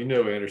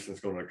know Anderson's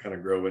going to kind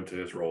of grow into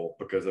his role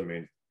because I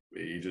mean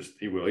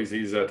he will.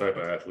 He's that type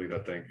of athlete, I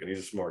think, and he's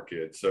a smart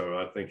kid. So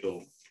I think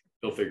he'll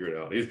figure it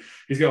out.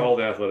 He's got all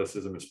the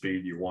athleticism and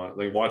speed you want.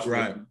 Like watching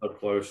him up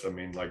close, I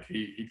mean, like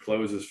he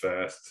closes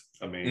fast.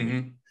 I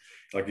mean,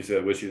 like you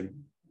said, wish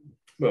and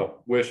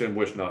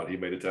wish not he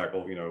made a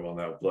tackle, on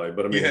that play.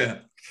 But I mean,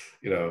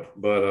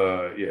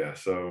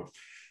 So,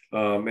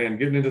 man,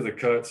 getting into the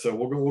cuts. So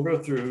we'll go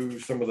through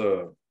some of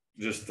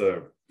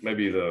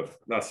maybe the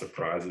not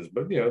surprises,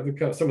 but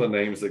some of the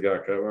names that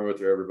got cut. We won't go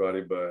through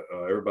everybody, but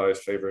everybody's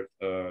favorite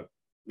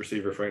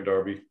receiver, Frank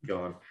Darby,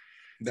 gone.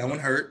 That one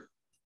hurt.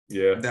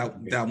 Yeah,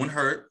 that one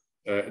hurt,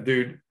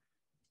 dude.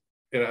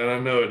 And I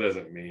know it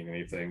doesn't mean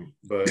anything,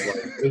 but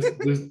like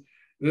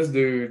this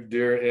dude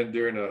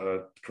during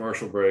a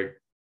commercial break,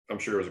 I'm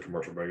sure it was a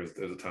commercial break. It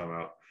was a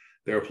timeout.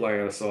 They were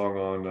playing a song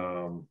on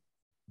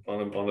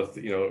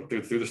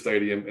the through the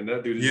stadium, and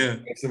that dude is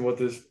dancing with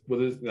his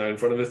in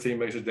front of his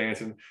teammates, is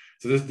dancing.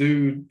 So this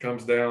dude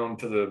comes down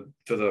to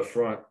the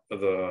front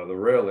of the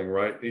railing,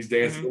 right? He's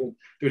dancing.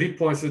 Dude, he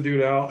points the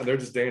dude out, and they're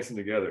just dancing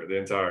together the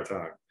entire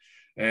time.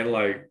 And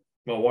like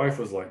my wife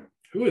was like,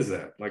 "Who is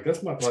that?" Like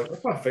that's my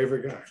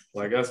favorite guy.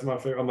 Like that's my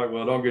favorite. I'm like,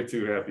 well, don't get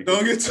too happy.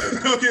 Don't get too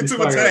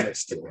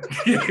attached. So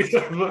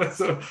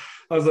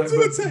I was like,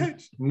 there's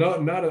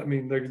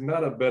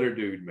not a better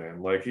dude,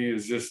 man. Like he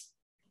is just.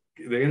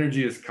 The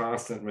energy is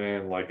constant,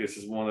 man. Like it's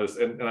just one of those,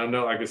 and I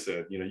know, like I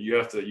said, you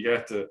have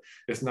to.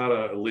 It's not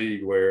a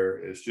league where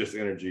it's just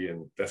energy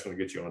and that's going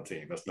to get you on a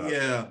team. That's not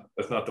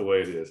the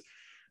way it is.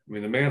 I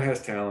mean, the man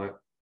has talent,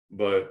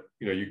 but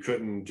you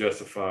couldn't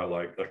justify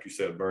like you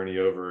said, Bernie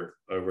over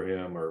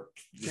him or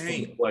just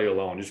play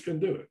alone. You just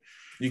couldn't do it.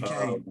 You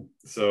can't.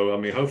 So I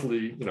mean,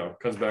 hopefully,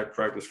 comes back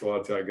practice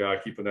squad type guy,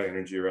 keeping that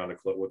energy around the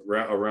club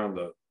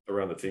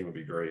around the team would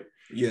be great.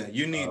 Yeah,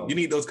 you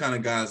need those kind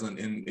of guys in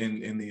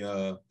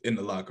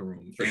the locker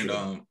room. And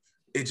sure.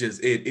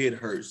 It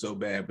hurt so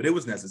bad, but it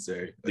was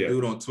necessary. A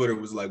dude on Twitter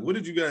was like, "What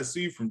did you guys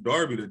see from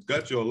Darby that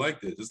got y'all like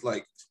this?" It's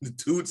like the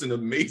dude's an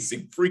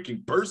amazing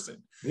freaking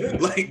person. Yeah.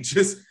 Like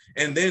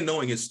and then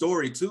knowing his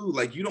story too,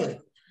 like you want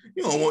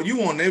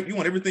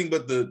everything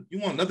you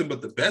want nothing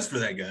but the best for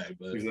that guy.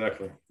 But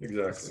exactly.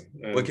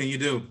 And what can you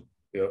do?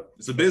 Yeah,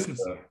 it's a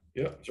business.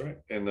 Yeah, that's right.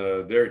 And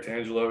Derek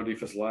Tangelo,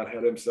 defensive line,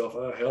 had himself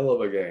a hell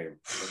of a game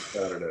on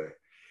Saturday.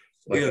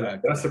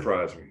 That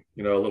surprised me,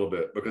 a little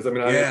bit because I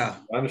mean, I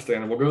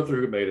understand, and we'll go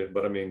through who made it,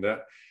 but I mean I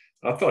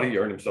thought he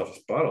earned himself a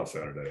spot on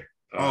Saturday.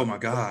 Oh my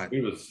God, he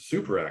was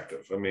super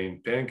active. I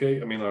mean,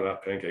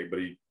 not pancake, but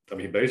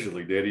he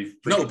basically did.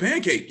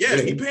 Pancake. Yeah,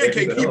 he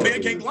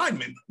pancake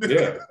lineman.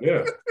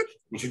 yeah.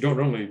 Which you don't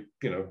normally,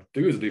 do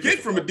as a defensive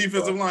get from a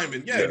defensive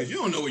lineman. Yeah, because you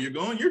don't know where you're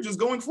going. You're just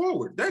going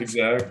forward. That's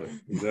exactly.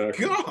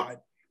 God.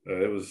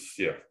 It was,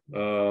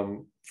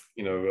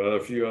 a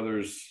few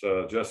others,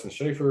 Justin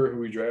Schaefer, who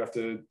we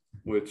drafted,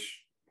 which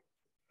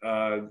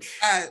I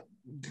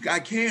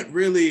can't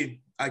really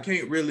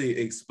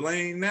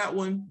explain that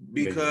one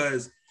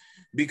because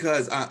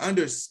I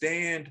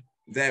understand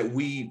that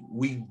we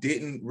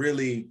didn't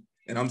really,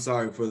 and I'm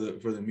sorry for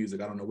the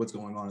music. I don't know what's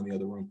going on in the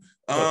other room.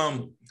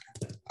 I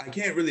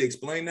can't really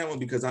explain that one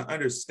because I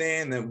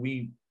understand that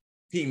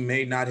he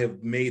may not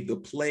have made the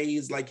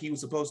plays like he was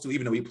supposed to,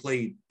 even though he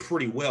played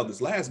pretty well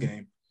this last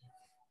game.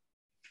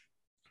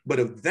 But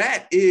if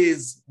that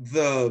is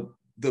the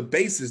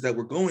basis that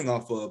we're going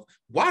off of,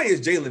 why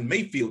is Jalen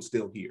Mayfield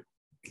still here?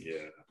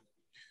 Yeah.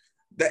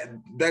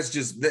 That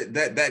just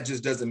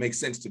doesn't make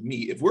sense to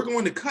me. If we're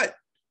going to cut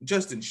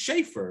Justin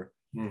Schaefer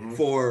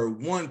for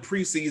one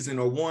preseason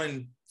or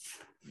one,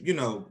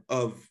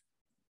 of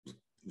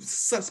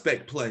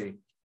suspect play,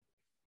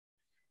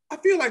 I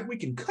feel like we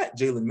can cut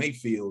Jalen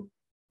Mayfield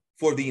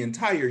for the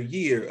entire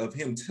year of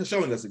him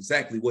showing us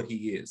exactly what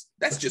he is.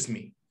 That's just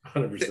me.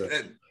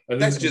 100%.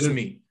 That's just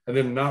me. And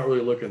then not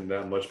really looking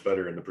that much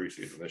better in the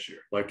preseason this year.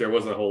 Like there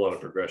wasn't a whole lot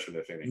of progression,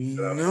 if any.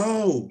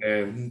 No.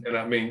 And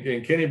I mean,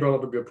 and Kenny brought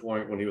up a good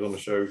point when he was on the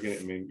show.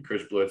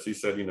 Chris Blitz, he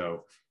said,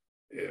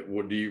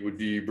 do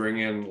you bring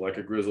in like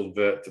a grizzled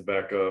vet to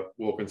back up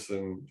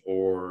Wilkinson,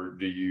 or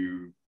do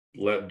you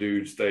let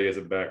dude stay as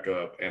a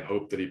backup and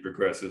hope that he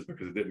progresses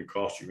because it didn't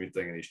cost you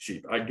anything and he's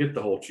cheap? I get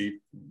the whole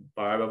cheap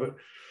vibe of it,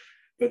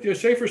 but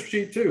Schaefer's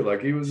cheap too.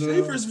 Like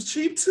Schaefer's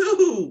cheap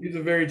too. He's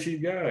a very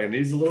cheap guy, and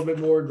he's a little bit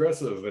more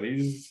aggressive, and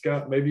he's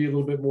got maybe a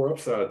little bit more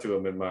upside to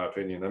him, in my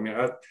opinion. I mean,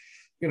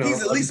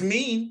 he's at least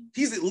mean.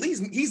 He's at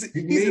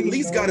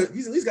least got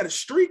a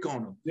streak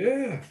on him.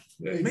 Yeah.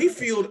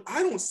 Mayfield,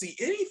 I don't see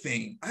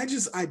anything. I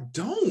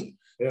don't.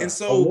 Yeah. And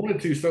so I wanted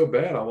to so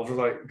bad. I was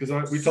like, because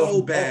we talked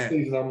so bad,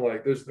 and I'm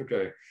like,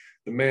 the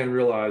man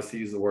realized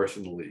he's the worst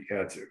in the league.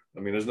 Had to. I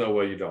mean, there's no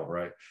way you don't,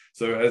 right?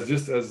 So as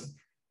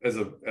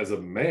a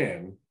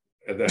man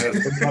that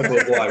has some type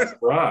of like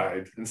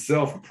pride and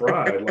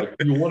self-pride, like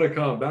you want to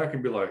come back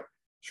and be like,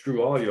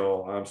 screw all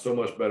y'all, I'm so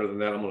much better than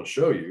that, I'm going to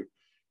show you.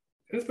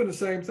 And it's been the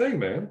same thing,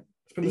 man.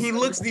 He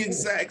looks the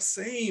exact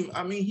same.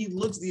 I mean, he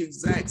looks the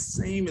exact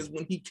same as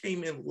when he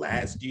came in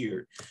last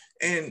year.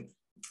 And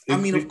I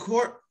mean, of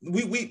course,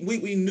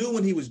 we knew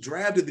when he was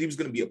drafted that he was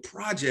going to be a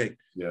project.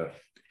 Yeah.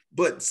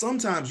 But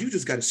sometimes you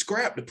just got to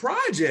scrap the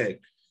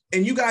project.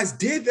 And you guys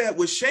did that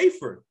with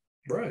Schaefer.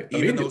 Right.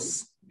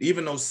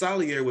 Even though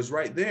Sallier was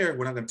right there,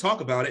 we're not going to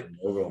talk about it.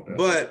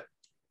 But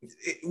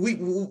we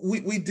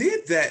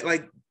did that.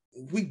 Like,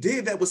 we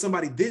did that with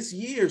somebody this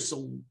year.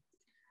 So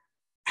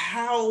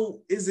how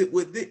is it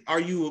with it? I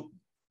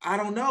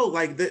don't know.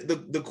 Like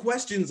the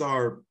questions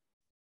are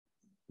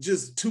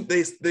just too,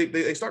 they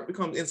start to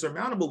become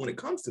insurmountable when it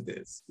comes to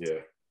this.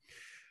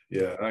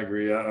 Yeah, I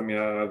agree. I mean,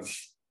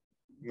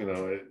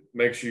 it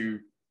makes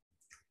you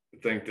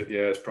think that,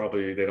 it's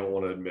probably, they don't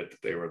want to admit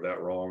that they were that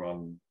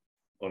wrong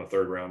on a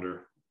third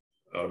rounder,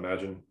 I'd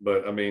imagine.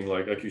 But I mean,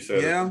 like you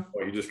said,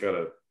 you just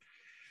gotta,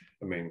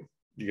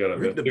 you gotta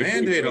rip the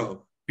Band-Aid off.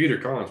 Peter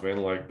Collins, man,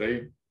 like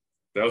that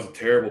was a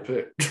terrible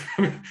pick.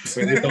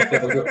 They thought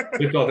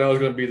that was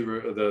going to be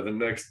the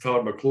next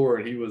Todd McClure,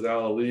 and he was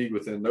out of the league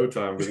within no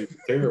time because he was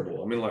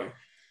terrible. I mean, like,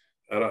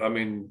 I don't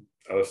know.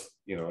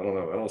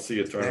 I don't see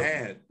it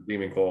turning out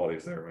redeeming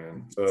qualities there,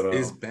 man. But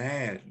it's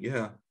bad.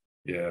 Yeah.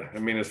 Yeah. I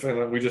mean, it's funny.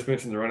 Like we just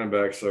mentioned the running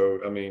back. So,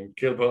 I mean,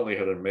 Caleb Huntley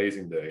had an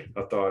amazing day.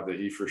 I thought that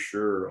he for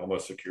sure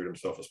almost secured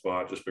himself a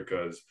spot just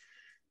because,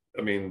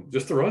 I mean,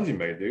 just the runs he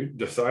made, dude.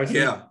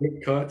 Decisive,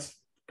 quick cuts,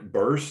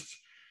 bursts.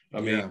 I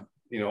mean,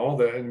 all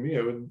that.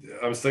 And,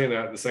 I'm saying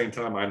that at the same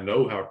time, I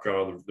know how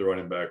crowded the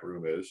running back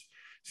room is.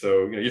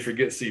 So, you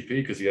forget CP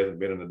because he hasn't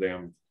been in the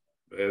damn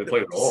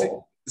played at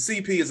all.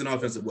 CP is an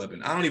offensive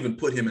weapon. I don't even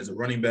put him as a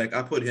running back.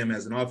 I put him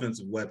as an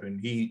offensive weapon.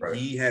 He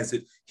has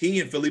it. He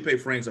and Felipe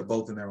Franks are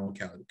both in their own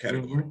category.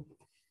 Mm-hmm.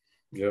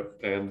 Yep.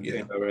 And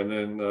and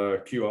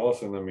then Q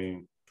Allison, I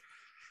mean.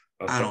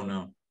 I don't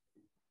know.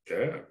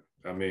 Yeah.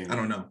 I mean. I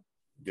don't know.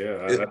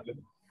 Yeah.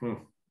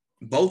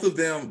 Both of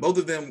them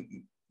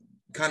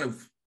kind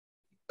of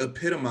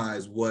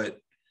epitomize what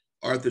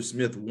Arthur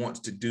Smith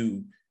wants to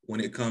do when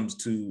it comes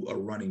to a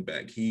running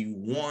back. He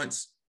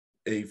wants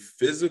a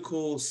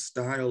physical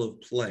style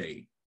of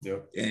play,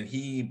 and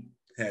he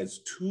has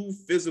two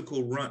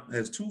physical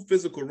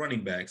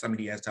running backs. I mean,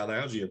 he has Tyler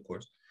Algier, of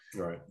course,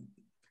 right?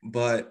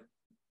 But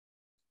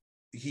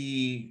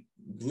he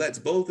lets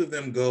both of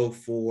them go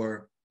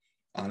for,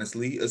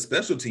 honestly, a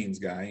special teams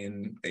guy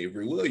in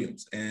Avery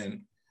Williams,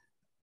 and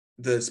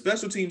the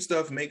special team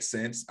stuff makes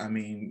sense. I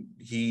mean,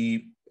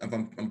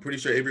 I'm pretty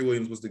sure Avery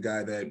Williams was the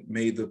guy that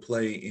made the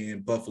play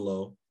in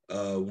Buffalo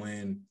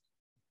when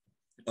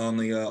on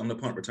the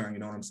punt return, you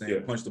know what I'm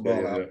saying? Punched the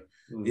ball out.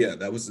 Mm-hmm. Yeah,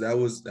 that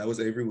was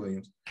Avery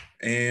Williams.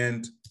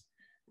 And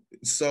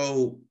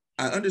so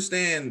I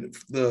understand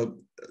the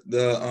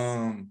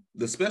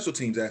special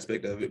teams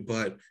aspect of it,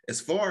 but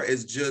as far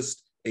as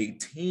just a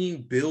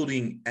team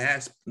building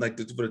for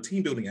the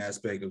team building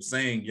aspect of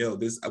saying,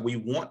 we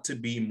want to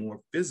be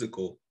more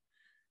physical.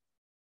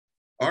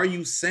 Are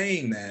you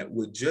saying that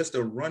with just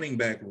a running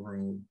back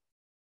room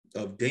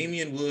of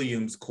Damian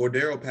Williams,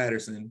 Cordero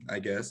Patterson, I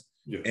guess,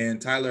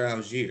 and Tyler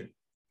Algier?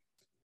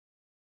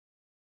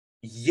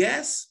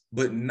 Yes,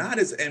 but not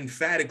as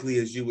emphatically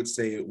as you would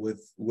say it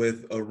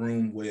with a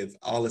room with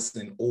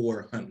Allison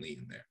or Huntley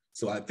in there.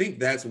 So I think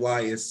that's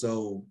why it's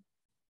so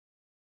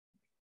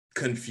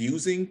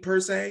confusing per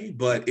se,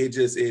 but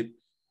it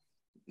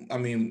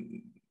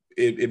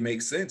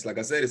makes sense. Like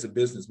I said, it's a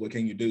business. What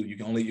can you do? You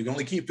can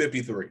only keep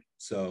 53.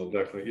 So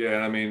exactly. Yeah.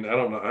 I mean, I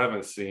don't know. I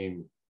haven't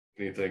seen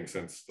anything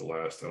since the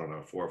last,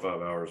 4 or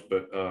 5 hours,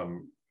 but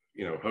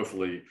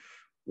hopefully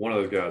one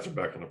of those guys are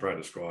back on the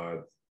practice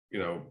squad.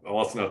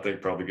 Austin, I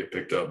think, probably get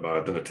picked up by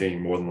the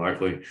team more than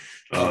likely.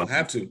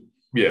 Have to.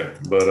 Yeah.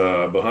 But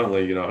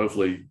Huntley,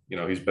 hopefully,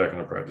 he's back on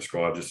the practice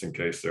squad just in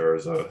case there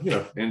is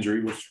a,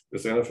 injury, which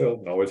is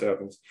NFL. It always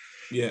happens.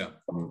 Yeah.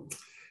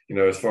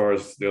 As far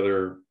as the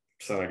other,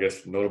 I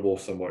guess, notable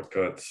somewhat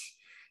cuts,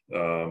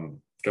 a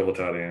couple of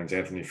tight ends,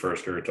 Anthony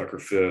Firkser, Tucker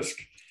Fisk.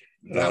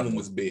 That one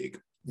was big.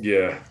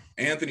 Yeah.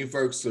 Anthony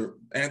Firkser.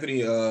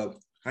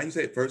 How you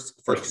say it?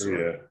 Firkser.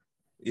 Yeah.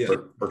 Yeah.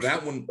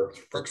 That one,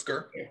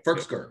 Firkser.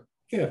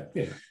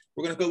 Yeah.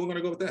 We're gonna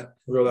go with that.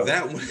 We'll go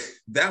that one.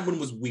 That one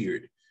was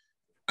weird.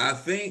 I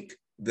think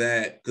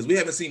that because we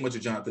haven't seen much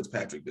of John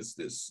Fitzpatrick this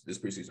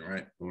preseason,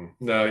 right?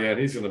 No, yeah, and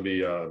he's going to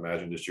be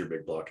imagine just your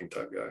big blocking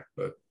type guy,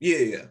 but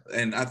yeah,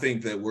 and I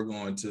think that we're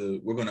gonna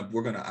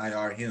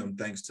IR him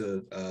thanks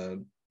to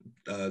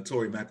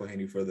Tori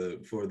McElhaney for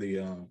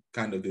the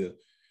kind of the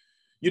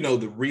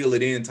the reel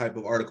it in type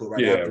of article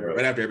right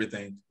after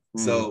everything.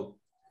 So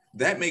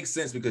that makes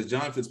sense because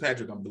John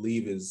Fitzpatrick, I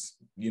believe, is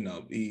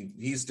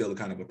he's still a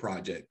kind of a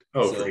project.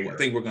 So sure. I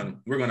think we're gonna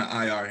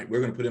IR. We're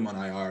gonna put him on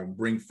IR and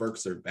bring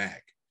Firkser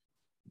back.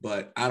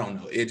 But I don't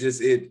know.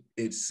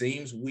 It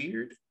seems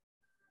weird.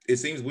 It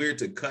seems weird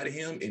to cut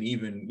him and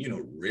even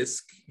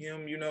risk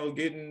him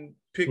getting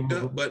picked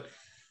up. But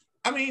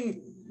I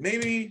mean,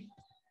 maybe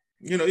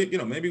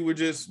maybe we're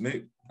just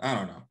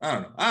I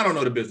don't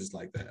know the business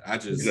like that. I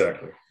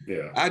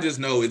just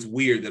know it's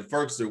weird that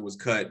Firkser was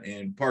cut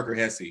and Parker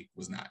Hesse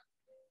was not.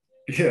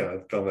 Yeah, I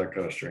found that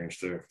kind of strange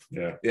too.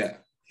 Yeah.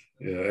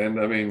 And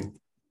I mean,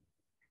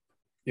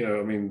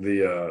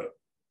 the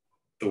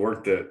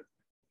work that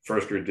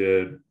Firkser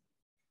did,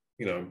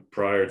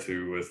 prior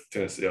to with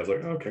Tennessee, I was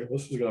like, okay,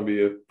 this is going to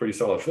be a pretty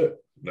solid fit.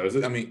 Knows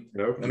it. I mean,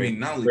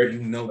 not only do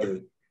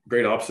the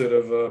great opposite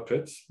of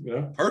Pitts,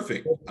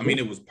 perfect. I mean,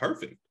 it was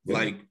perfect. Yeah.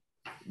 Like,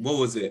 what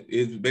was it?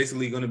 It's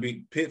basically going to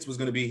be Pitts was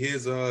going to be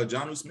his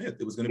Jonnu Smith.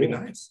 It was going to be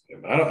nice.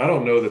 I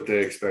don't know that they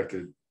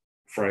expected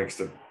Franks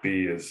to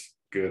be as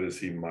good as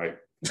he might.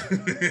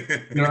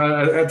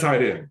 At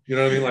tight end. You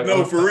know what I mean? Like,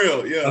 no, for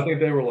real. Yeah. I think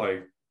they were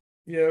like,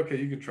 yeah, okay,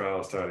 you can try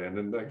us tight end,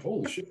 and like,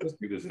 holy shit, this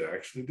dude is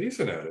actually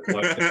decent at it.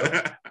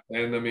 Like,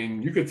 and I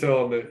mean, you could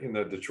tell in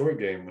the Detroit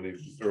game when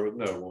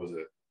what was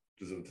it?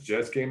 Was it the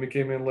Jets game that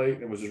came in late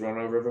and was just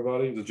running over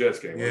everybody? It was the Jets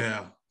game. Yeah.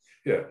 Right?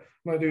 Yeah.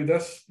 My dude,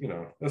 that's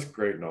that's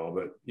great and all,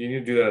 but you need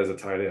to do that as a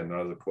tight end,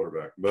 not as a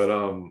quarterback. But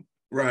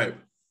right.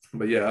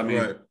 But yeah, I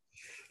mean,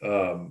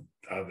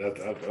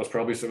 that was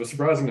probably it was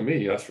surprising to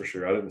me, that's for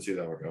sure. I didn't see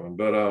that one coming.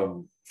 But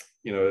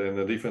in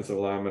the defensive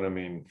lineman, I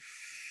mean,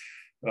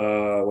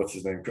 what's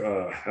his name?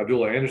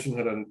 Abdullah Anderson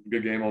had a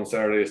good game on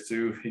Saturdays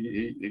too.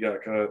 He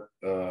got cut.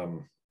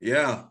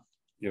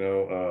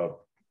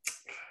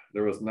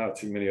 There was not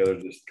too many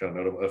others just kind of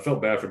notable. I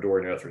felt bad for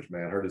Dorian Etheridge,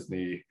 man. Hurt his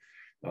knee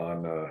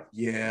on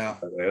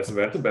that's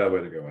a bad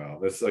way to go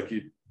out. That's like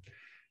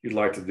you'd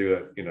like to do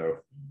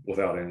that,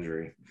 without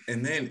injury.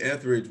 And then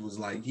Etheridge was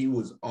like, he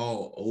was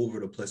all over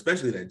the place,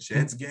 especially that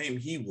Jets game.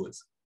 He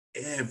was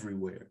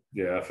everywhere.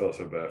 Yeah, I felt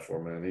so bad for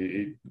him,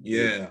 man.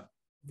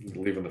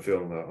 Leaving the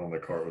field on the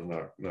cart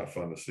was not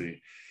fun to see.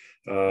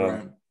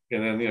 Right.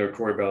 And then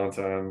Corey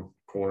Ballantyne,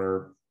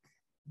 corner.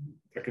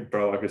 I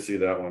could see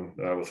that one.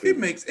 It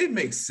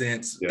makes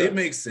sense. Yeah. It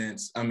makes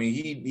sense. I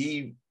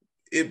mean,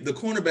 the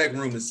cornerback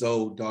room is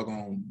so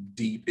doggone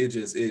deep.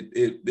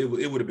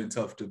 It would have been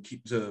tough to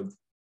keep to.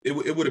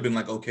 It would have been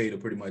like okay to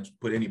pretty much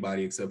put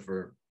anybody except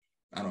for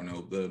I don't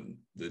know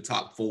the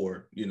top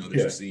four. That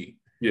you see.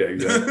 Yeah,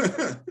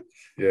 exactly.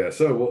 Yeah.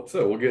 So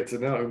we'll get to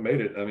now who made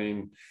it. I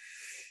mean,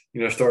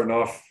 starting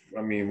off.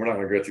 I mean, we're not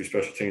going to go through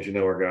special teams.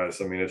 Our guys.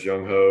 I mean, it's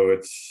Young Ho,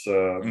 it's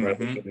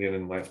Bradley Pinion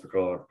and Lance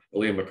McCullough,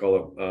 Aaliyah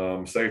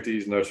McCullough.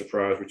 Safeties, no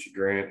surprise. Richie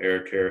Grant,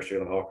 Eric Harris,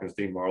 Jalen Hawkins,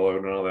 Dean Marlowe.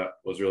 None of that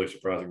was really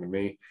surprising to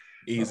me.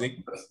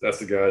 Easy. That's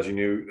the guys you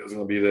knew that was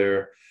going to be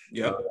there.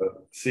 Yeah.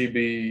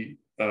 CB,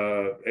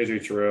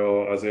 AJ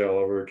Terrell, Isaiah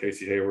Oliver,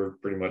 Casey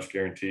Hayward, pretty much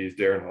guarantees.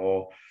 Darren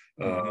Hall,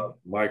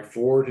 Mike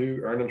Ford,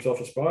 who earned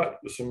himself a spot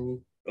with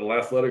some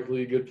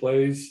athletically good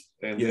plays.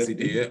 And yes, he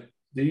did.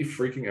 D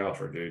freaking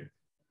Alford, dude.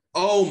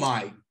 Oh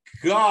my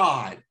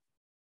God.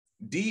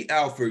 D.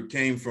 Alford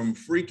came from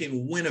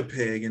freaking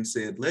Winnipeg and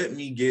said, let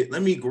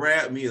me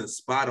grab me a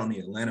spot on the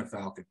Atlanta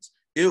Falcons.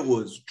 It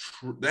was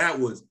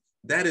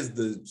that is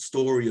the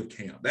story of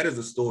camp. That is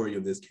the story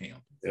of this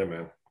camp. Yeah,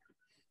 man.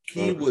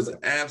 He was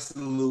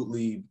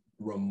absolutely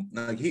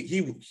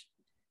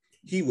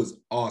he was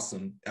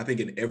awesome, I think,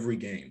 in every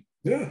game.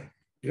 Yeah.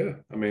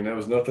 I mean, there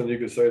was nothing you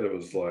could say that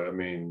was like, I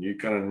mean, you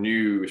kind of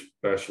knew,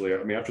 especially,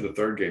 I mean, after the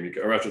third game,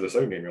 or after the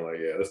second game, you're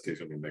like, yeah, this dude's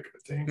going to be making the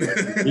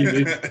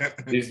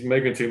team. He's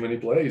making too many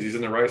plays. He's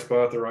in the right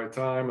spot at the right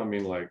time. I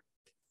mean, like,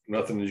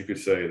 nothing that you could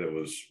say that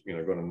was,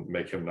 going to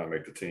make him not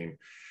make the team.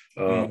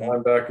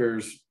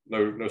 Linebackers,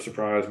 no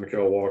surprise,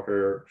 Mikael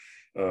Walker,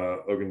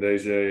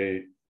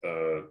 Ogundeji,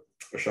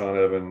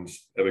 Rashaan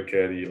Evans,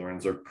 Ebiketie,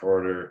 Lorenzo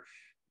Carter,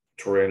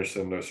 Torrey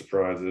Anderson, no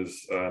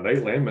surprises.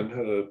 Nate Landman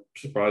had a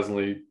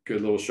surprisingly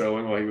good little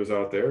showing while he was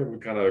out there. We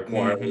kind of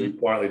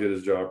quietly did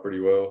his job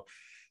pretty well.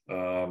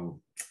 And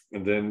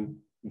then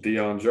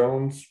Deion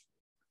Jones,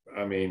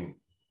 I mean,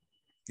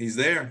 he's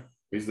there.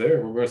 We're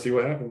going to see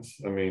what happens.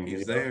 I mean,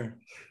 he's there.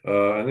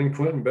 And then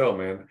Quentin Bell,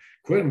 man.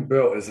 Quentin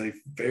Bell is a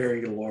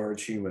very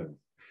large human.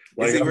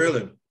 Is he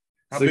really?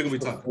 How big are we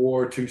talking?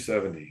 4'4",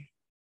 270.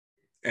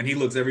 And he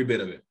looks every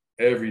bit of it.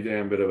 Every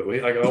damn bit of it.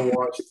 Like,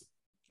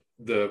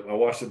 I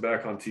watched it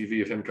back on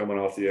TV of him coming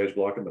off the edge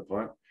blocking the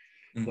punt.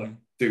 Like,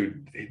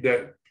 dude, I think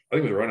it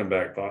was a running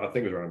back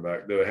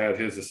that had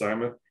his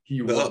assignment.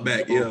 He was up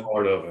back,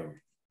 part of him.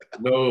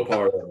 No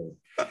part of him.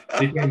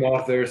 He came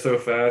off there so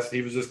fast.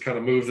 He was just kind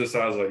of moves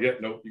aside. I was like,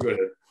 "Yep, nope, you go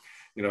ahead.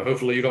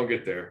 Hopefully you don't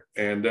get there."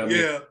 And I mean,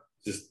 Yeah.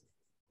 just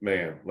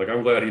man, like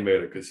I'm glad he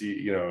made it because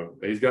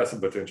he's got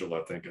some potential,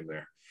 I think, in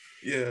there.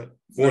 Yeah.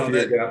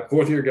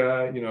 Fourth year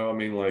guy. I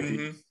mean, like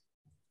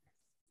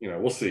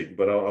Mm-hmm. we'll see.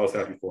 But I was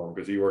happy for him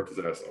because he worked his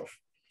ass off.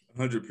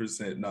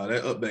 100%. No,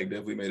 that Upback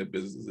definitely made a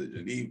business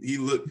decision. He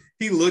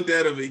looked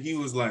at him and he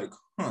was like,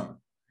 "Huh,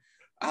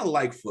 I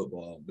like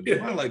football, but do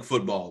I like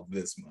football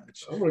this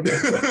much?" I want to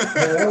get,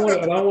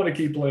 I want to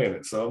keep playing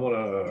it, so I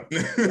want to.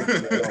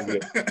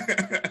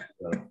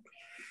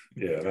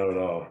 Yeah, not at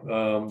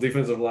all.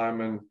 Defensive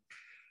lineman,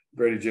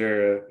 Grady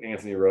Jarrett,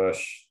 Anthony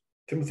Rush,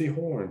 Timothy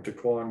Horn,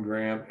 Taquan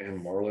Graham,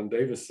 and Marlon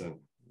Davison.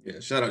 Yeah,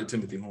 shout out to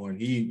Timothy Horn.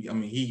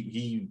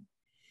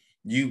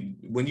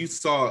 When you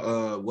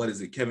saw what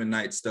is it, Kevin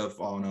Knight stuff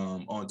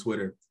on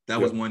Twitter, that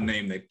was one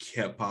name that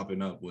kept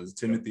popping up was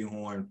Timothy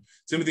Horn.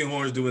 Timothy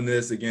Horn's doing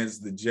this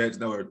against the Jets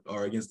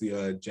or against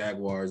the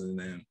Jaguars, and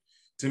then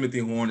Timothy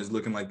Horn is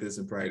looking like this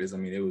in practice. I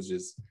mean, it was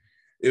just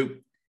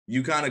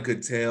you kind of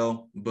could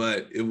tell,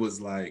 but it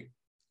was like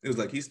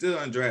he's still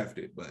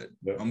undrafted, but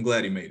I'm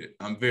glad he made it.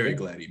 I'm very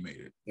glad he made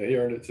it. Yeah, he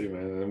earned it too,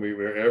 man. And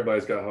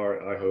everybody's got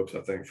high hopes,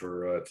 I think,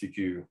 for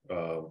TQ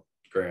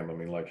Graham. I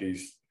mean, like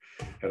he's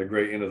had a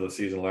great end of the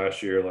season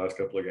last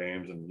couple of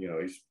games, and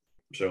he's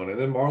showing it.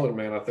 And then Marlon,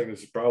 man, I think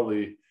this is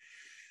probably,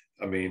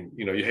 I mean,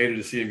 you hated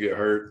to see him get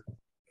hurt.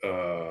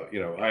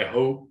 I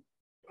hope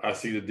I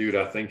see the dude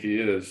I think he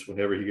is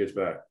whenever he gets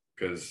back,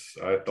 because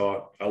I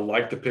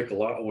like to pick a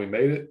lot when we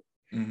made it.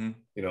 Mm-hmm.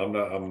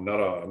 I'm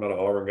not an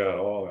Auburn guy at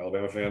all, I'm an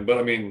Alabama fan, but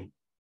I mean,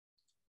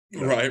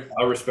 right.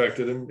 I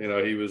respected him.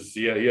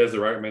 He has the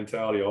right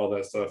mentality, all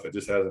that stuff. It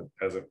just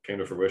hasn't came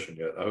to fruition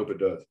yet. I hope it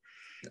does.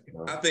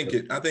 I think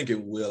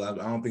it will. I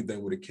don't think they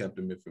would have kept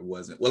him if it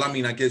wasn't. Well, I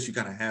mean, I guess you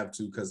kind of have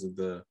to because of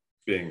the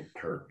being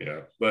hurt. Yeah,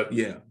 but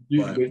yeah,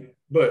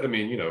 but I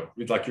mean,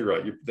 like you're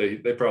right.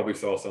 They probably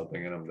saw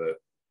something in him that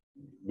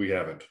we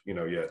haven't,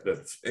 yet.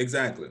 That's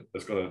going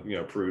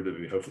to prove to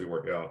be hopefully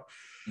work out.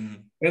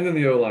 Mm-hmm. And then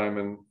the O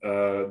lineman,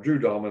 Drew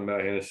Dahlman,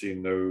 Matt Hennessy,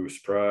 no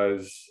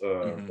surprise.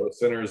 Both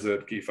centers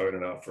that keep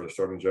fighting it out for the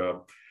starting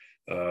job.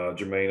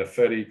 Jermaine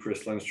Ifedi,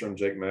 Chris Lindstrom,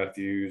 Jake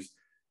Matthews,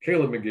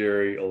 Caleb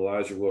McGarry,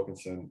 Elijah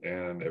Wilkinson,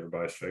 and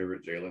everybody's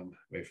favorite, Jalen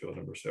Mayfield,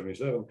 number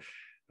 77.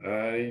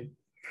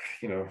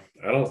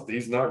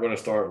 He's not going to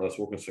start unless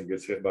Wilkinson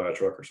gets hit by a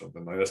truck or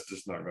something. Like, that's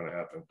just not going to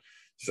happen.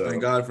 So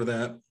thank God for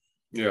that.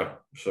 Yeah.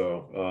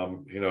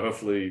 So,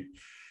 hopefully,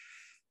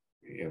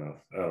 I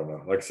don't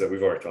know. Like I said,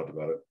 we've already talked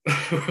about it.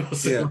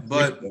 Yeah,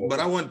 but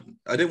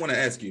I did want to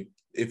ask you,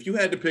 if you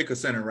had to pick a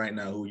center right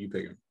now, who are you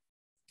picking?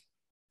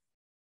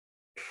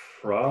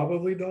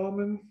 Probably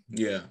Dahlman.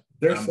 Yeah.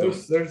 They're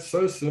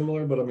so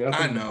similar, but I mean,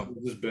 I know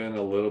it's just been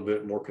a little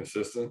bit more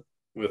consistent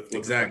with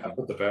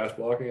the pass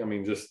blocking. I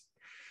mean, just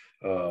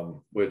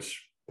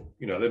which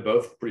they're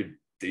both pretty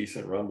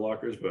decent run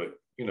blockers, but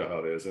you know how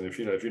it is. And if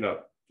you're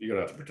not, you're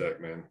gonna have to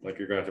protect, man. Like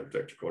you're gonna have to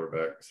protect your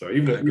quarterback. So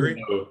even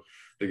though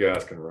the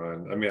guys can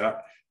run, I mean,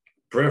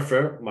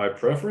 my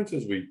preference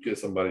is we get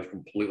somebody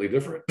completely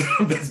different.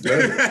 That's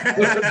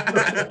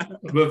better.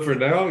 But for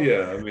now,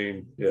 yeah, I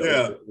mean,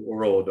 we'll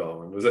roll with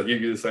Dahlman. Was that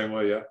you the same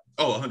way? Yeah.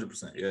 Oh,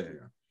 100%.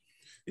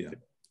 Yeah. And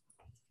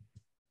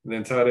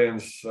then tight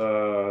ends,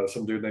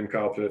 some dude named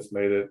Kyle Pitts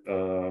made it.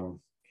 Who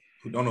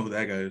don't know who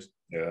that guy is?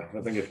 Yeah,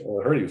 I think I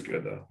heard he was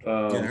good though.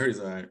 I heard he's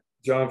all right.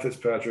 John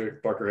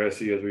Fitzpatrick, Parker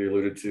Hesse, as we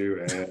alluded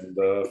to, and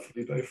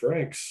Felipe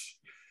Franks.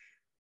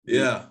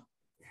 Yeah.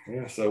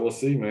 Yeah, so we'll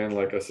see, man.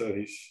 Like I said,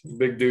 he's a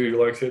big dude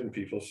who likes hitting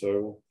people, so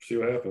we'll see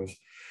what happens.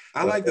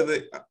 I like that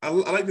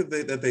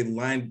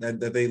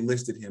they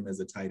listed him as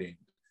a tight end.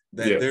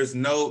 There's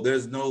no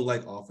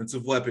like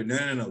offensive weapon.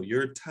 No.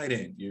 You're a tight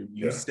end.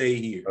 You stay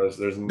here.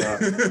 There's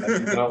not. I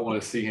do not want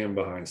to see him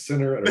behind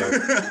center. I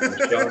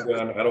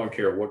don't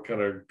care what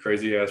kind of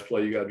crazy ass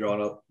play you got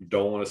drawn up. You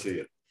don't want to see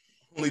it.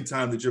 Only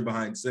time that you're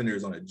behind center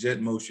is on a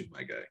jet motion,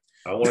 my guy.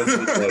 I want to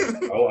see,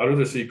 I'd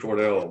rather see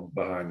Cordell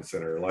behind the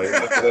center. Like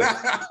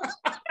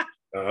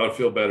I would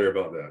feel better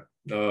about that.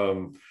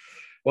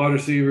 Wide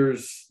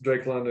receivers: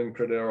 Drake London,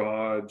 Cordell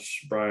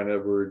Hodge, Brian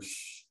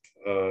Edwards,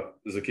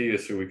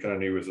 Zacchaeus, who we kind of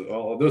knew was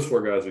all those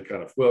four guys.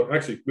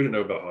 Actually, we didn't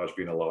know about Hodge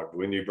being a lock, but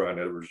we knew Brian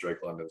Edwards,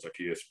 Drake London,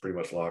 Zacchaeus pretty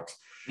much locks.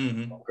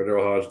 Mm-hmm.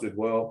 Cordell Hodge did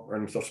well,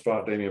 earned himself a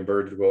spot. Damian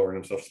Bird did well, earned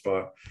himself a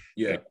spot.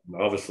 Yeah, and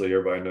obviously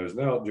everybody knows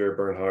now Jared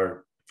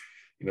Bernhardt,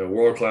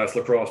 world-class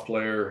lacrosse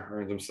player,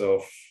 earns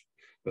himself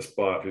a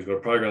spot. He's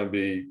probably going to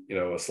be,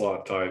 a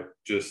slot type.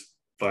 Just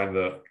find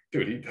how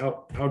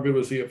good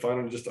was he at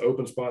finding just the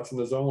open spots in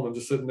the zone and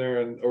just sitting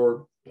there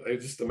or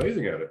he's just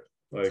amazing at it.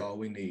 Like, that's all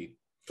we need.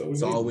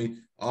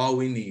 All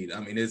we need. I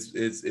mean,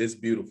 it's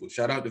beautiful.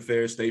 Shout out to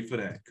Ferris State for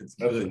that. Because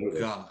good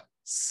God,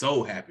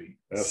 so happy.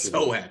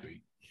 Absolutely. So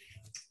happy.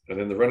 And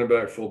then the running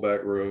back,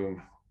 fullback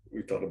room,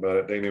 we talked about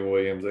it. Damian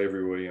Williams,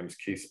 Avery Williams,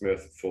 Keith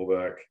Smith,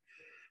 fullback,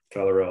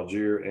 Tyler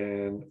Algier,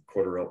 and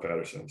Cordarrelle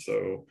Patterson.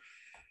 So,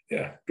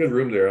 yeah, good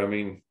room there. I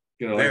mean,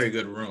 very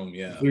good room.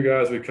 Yeah. The 2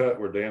 guys we cut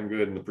were damn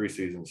good in the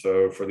preseason.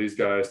 So for these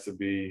guys to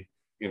be,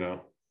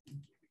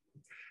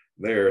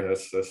 there, that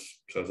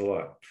says a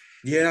lot.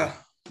 Yeah.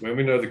 I mean,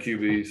 we know the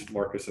QBs,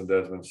 Marcus and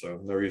Desmond, so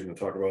no reason to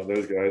talk about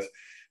those guys.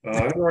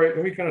 All right,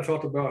 and we kind of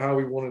talked about how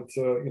we wanted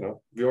to,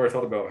 we already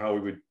thought about how we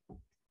would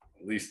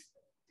at least,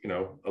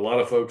 a lot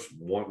of folks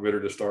want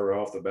Ritter to start right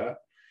off the bat.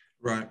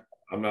 Right.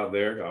 I'm not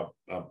there.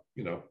 I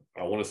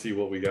want to see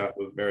what we got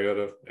with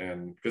Mariota,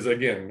 and because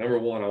again, number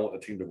one, I want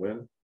the team to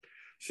win.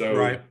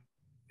 So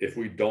if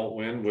we don't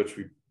win, which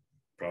we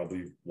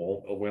probably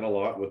won't win a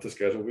lot with the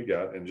schedule we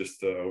got, and just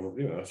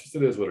it's just,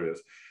 it is what it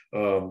is.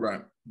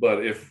 Right.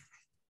 But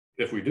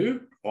if we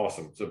do,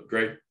 awesome. It's a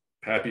great,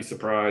 happy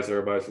surprise.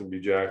 Everybody's gonna be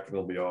jacked, and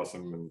it'll be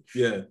awesome. And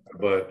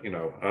but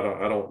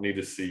I don't need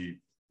to see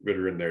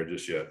Ritter in there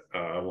just yet.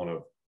 I want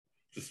to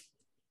just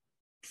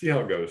see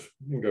how it goes.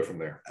 We can go from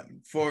there.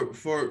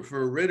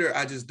 For Ritter,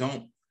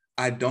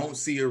 I don't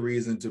see a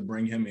reason to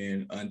bring him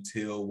in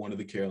until one of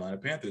the Carolina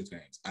Panthers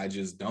games. I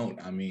just don't.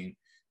 I mean,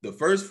 the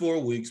first 4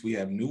 weeks we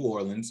have New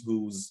Orleans,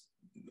 who's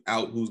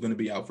going to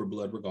be out for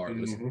blood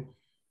regardless. Mm-hmm.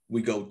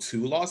 We go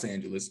to Los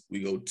Angeles.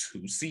 We go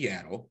to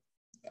Seattle.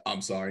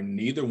 I'm sorry,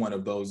 neither one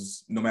of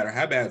those, no matter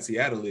how bad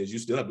Seattle is, you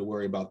still have to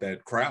worry about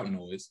that crowd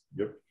noise.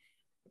 Yep.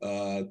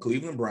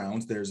 Cleveland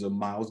Browns, there's a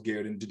Myles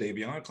Garrett and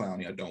Jadeveon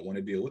Clowney. I don't want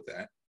to deal with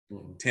that.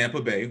 Mm-hmm.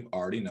 Tampa Bay,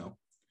 already know.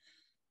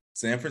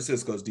 San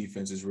Francisco's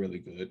defense is really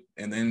good.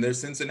 And then there's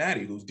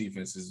Cincinnati, whose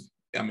defense is,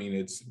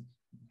 it's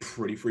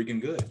pretty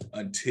freaking good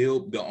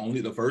until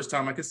the first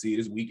time I could see it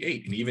is week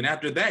 8. And even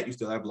after that, you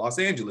still have Los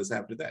Angeles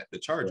after that, the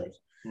Chargers.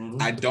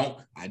 Mm-hmm. I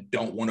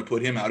don't want to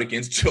put him out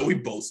against Joey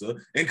Bosa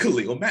and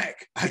Khalil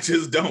Mack. I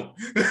just don't.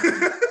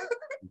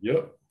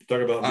 Yep.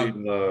 Talk about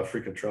being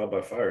freaking trial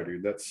by fire,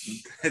 dude.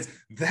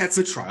 That's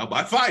a trial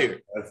by fire.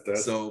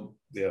 That's so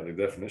the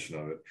definition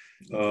of it.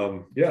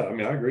 Yeah,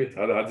 I agree.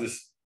 I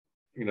just,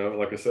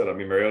 like I said,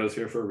 Mariota's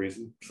here for a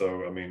reason.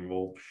 So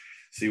we'll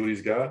see what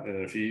he's got,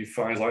 and if he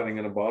finds lightning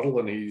in a bottle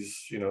and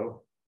he's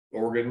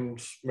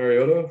Oregon's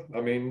Mariota,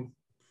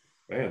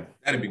 man,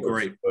 that'd be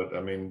great. But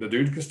the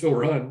dude can still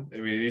run.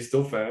 He's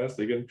still fast.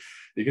 He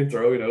can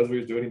throw. He knows what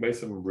he's doing. He made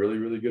some really,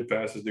 really good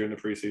passes during the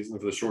preseason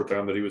for the short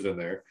time that he was in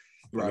there.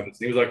 Right. It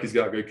seems like he's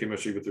got good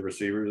chemistry with the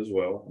receivers as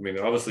well.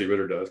 Obviously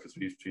Ritter does, because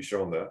he's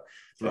shown that.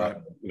 Right.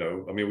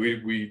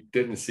 We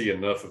didn't see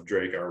enough of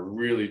Drake.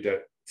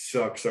 That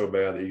sucked so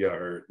bad that he got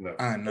hurt in that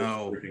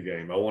freaking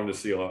game. I wanted to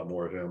see a lot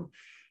more of him.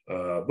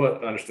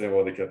 But I understand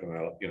why they kept him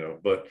out,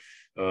 But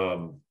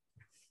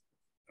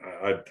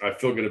I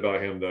feel good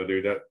about him, though,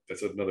 dude.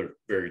 That's another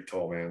very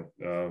tall man.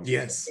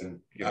 Yes, and,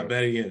 I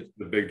bet he is.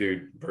 The big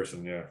dude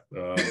person, yeah.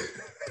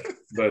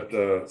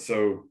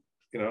 So,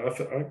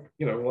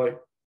 like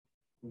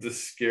the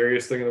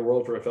scariest thing in the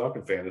world for a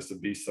Falcon fan is to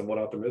be somewhat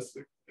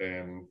optimistic.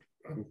 And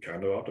I'm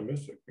kind of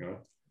optimistic,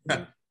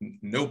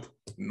 Nope.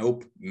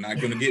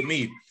 Not going to get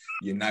me.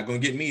 You're not going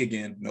to get me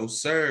again. No,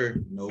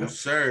 sir. No,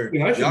 sir.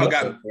 I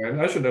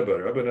should know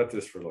better. I've been at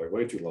this for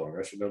way too long.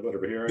 I should know better.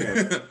 But here I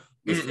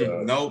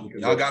am. Nope.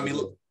 Y'all got me.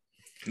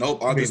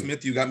 Nope. Arthur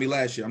Smith, you got me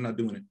last year. I'm not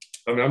doing it.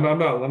 I'm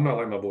not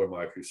like my boy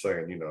Mike, who's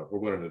saying, we're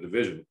winning the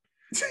division.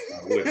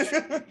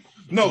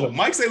 No,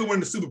 Mike said we won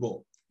the Super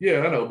Bowl.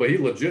 Yeah, I know, but he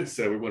legit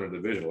said we won a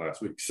division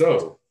last week.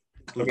 So,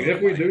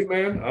 if we do,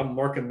 man, I'm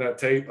marking that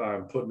tape.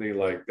 I'm putting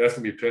that's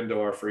gonna be pinned to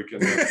our freaking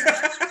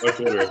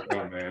Twitter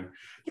account, man.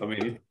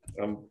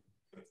 I'm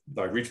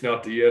like reaching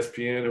out to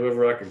ESPN,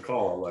 whoever I can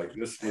call.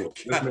 This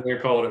man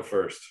called it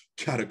first.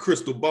 Got a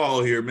crystal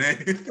ball here,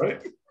 man.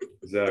 Right?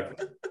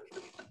 Exactly.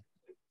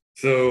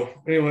 So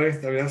anyway,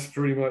 that's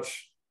pretty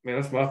much,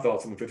 man. That's my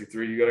thoughts on the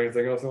 53. You got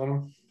anything else on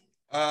them?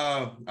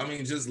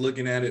 Just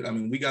looking at it,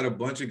 we got a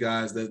bunch of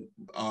guys that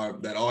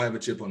all have a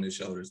chip on their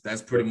shoulders.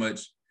 That's pretty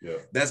much,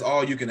 that's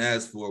all you can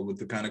ask for with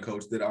the kind of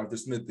coach that Arthur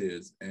Smith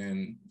is.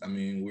 And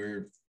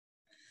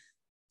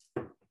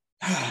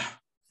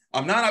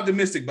I'm not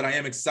optimistic, but I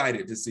am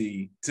excited to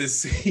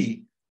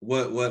see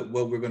what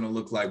we're going to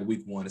look like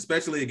week 1,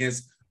 especially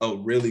against a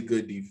really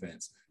good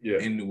defense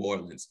in New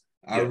Orleans.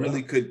 I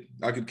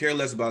could care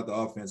less about the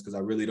offense, because I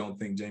really don't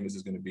think Jameis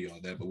is going to be all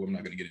that, but we're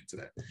not going to get into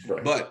that.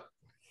 Right. But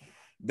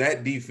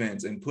that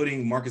defense and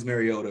putting Marcus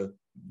Mariota,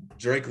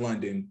 Drake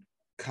London,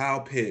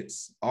 Kyle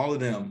Pitts, all of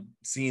them,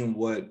 seeing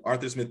what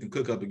Arthur Smith can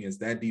cook up against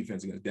that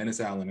defense, against Dennis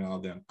Allen and all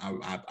of them,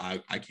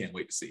 I can't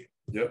wait to see it.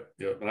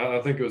 Yep. And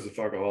I think it was the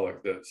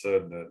Falcoholic that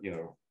said that,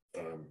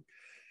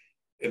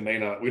 it may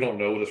not, we don't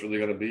know what it's really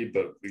going to be,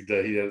 but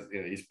he has,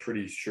 he's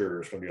pretty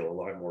sure it's going to be a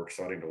lot more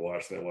exciting to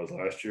watch than it was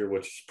last year,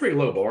 which is pretty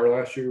low bar.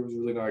 Last year was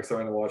really not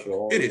exciting to watch at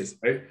all. It is.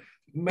 It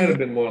might have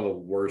been one of the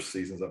worst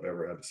seasons I've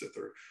ever had to sit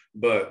through,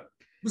 but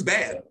it was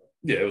bad.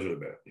 Yeah, it was really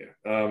bad.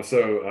 Yeah.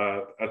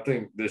 So I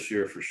think this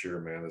year for sure,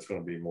 man, it's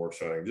going to be more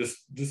exciting. Just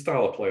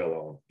style of play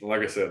alone.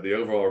 Like I said, the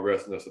overall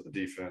aggressiveness of the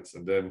defense,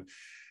 and then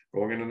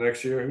going into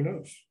next year, who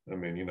knows?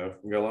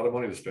 We got a lot of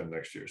money to spend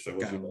next year. So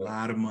got a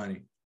lot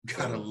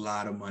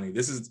of money.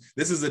 This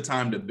is the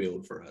time to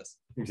build for us.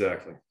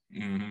 Exactly.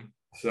 Mm-hmm.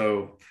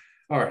 So,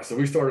 all right. So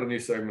we started a new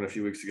segment a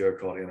few weeks ago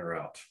called In or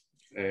Out,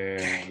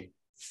 and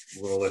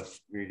we'll let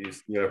you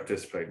gotta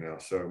participate now.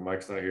 So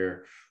Mike's not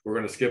here. We're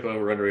going to skip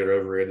over underrated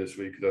overrated this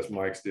week because that's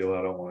Mike's deal.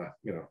 I don't want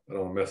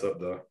to mess up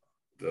the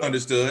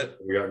understood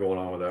we got going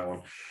on with that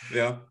one.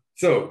 Yeah.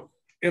 So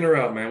in or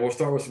out, man. We'll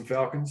start with some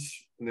Falcons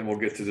and then we'll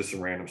get to just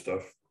some random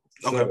stuff.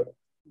 So okay.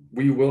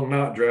 We will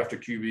not draft a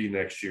QB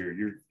next year.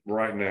 You're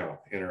right now,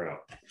 in or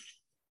out?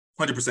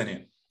 100%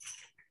 in.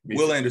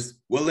 Will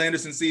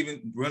Anderson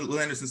season,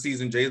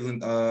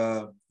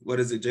 Jalen, what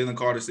is it? Jalen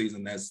Carter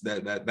season. That's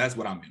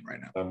what I'm in right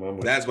now.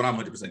 That's what I'm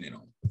 100% in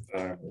on.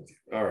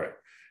 All right.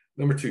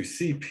 Number 2,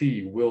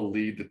 CP will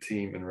lead the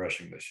team in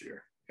rushing this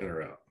year. In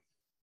or out?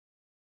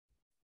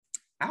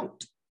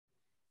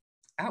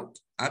 Out.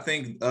 I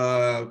think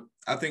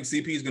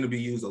CP is going to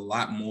be used a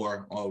lot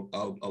more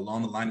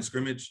along the line of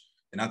scrimmage,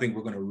 and I think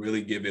we're going to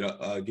really give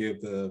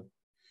the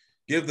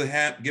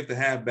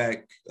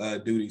halfback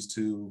duties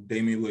to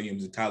Damian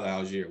Williams and Tyler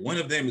Algier. One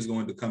of them is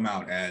going to come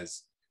out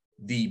as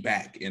the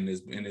back in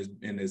this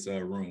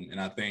room,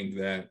 and I think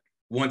that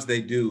once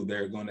they do,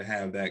 they're going to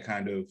have that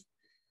kind of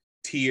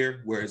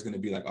tier where it's going to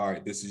be like, all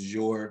right, this is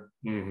your,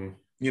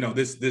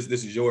 this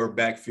is your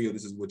backfield.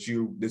 This is what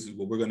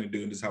we're going to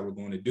do, and this is how we're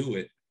going to do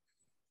it.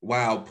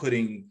 While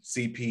putting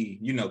CP,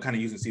 kind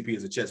of using CP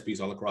as a chess piece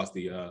all across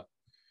the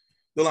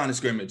line of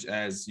scrimmage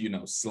as,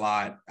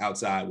 slot,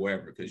 outside,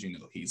 wherever, because,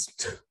 he's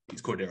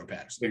Cordero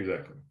Patterson.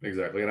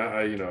 Exactly. And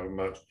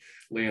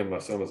Liam, my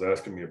son, was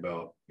asking me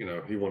about,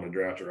 he wanted to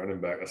draft a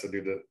running back. I said,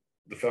 dude,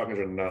 the Falcons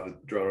are not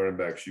the running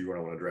backs you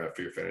want to draft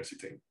for your fantasy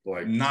team.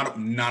 Like not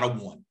a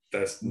one.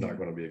 That's not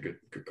going to be a good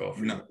call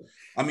for you.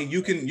 I mean,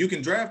 you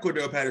can draft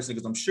Cordero Patterson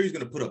because I'm sure he's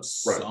going to put up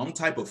some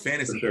type of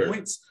fantasy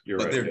points,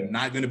 but they're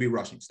not going to be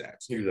rushing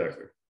stats.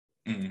 Exactly.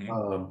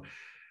 Mm-hmm.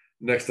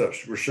 Next up,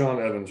 Rashaan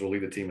Evans will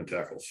lead the team in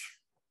tackles.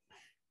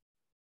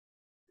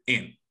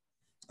 In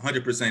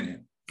 100%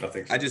 in. I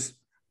think so.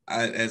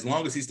 As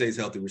long as he stays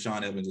healthy,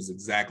 Rashaan Evans is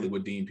exactly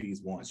what Dean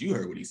Pease wants. You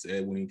heard what he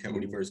said when he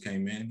first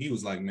came in. He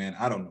was like, man,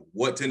 I don't know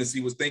what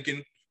Tennessee was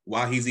thinking,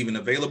 why he's even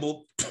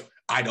available.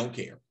 I don't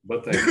care.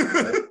 But thank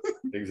you.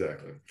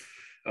 Exactly.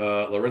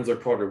 Lorenzo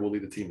Carter will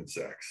lead the team in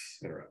sacks.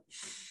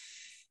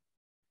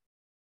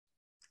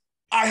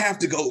 I have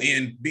to go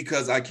in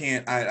because I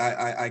can't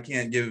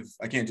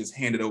just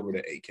hand it over to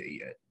AK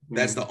yet.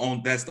 That's the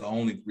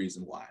only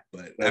reason why.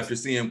 But after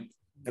seeing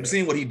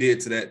what he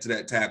did to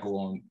that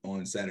tackle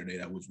on Saturday,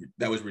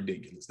 that was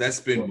ridiculous. That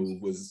spin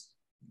move was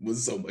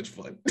so much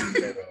fun.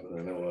 It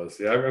was.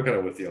 Yeah, I'm kind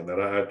of with you on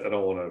that. I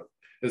don't want to.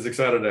 As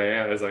excited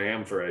as I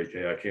am for AK,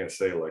 I can't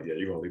say like, yeah,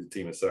 you're going to lead the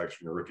team in sacks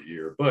from your rookie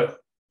year, but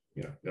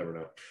never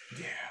know.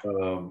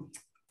 Yeah.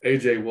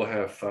 AJ will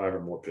have 5 or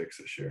more picks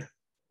this year.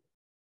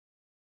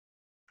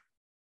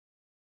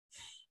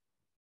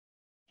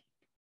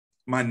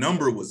 My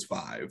number was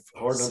 5.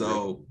 Hard number.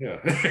 So yeah.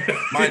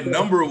 My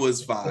number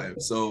was 5.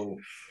 So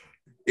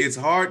it's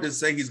hard to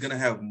say he's going to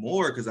have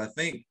more because I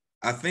think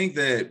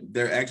that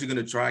they're actually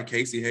going to try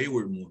Casey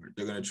Hayward more.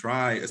 They're going to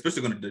try, they're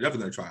definitely going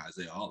to try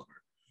Isaiah Oliver.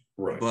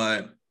 Right.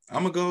 But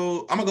I'm gonna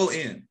go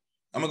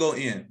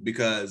in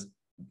because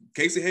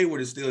Casey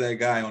Hayward is still that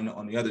guy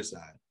on the other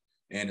side.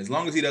 And as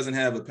long as he doesn't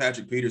have a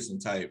Patrick Peterson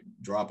type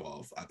drop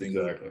off, I think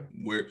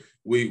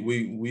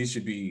we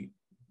should be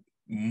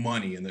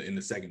money in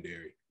the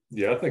secondary.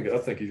 Yeah, I think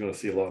he's going to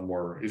see a lot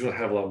more. He's going to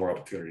have a lot more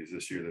opportunities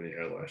this year than he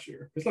had last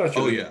year. Because last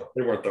year,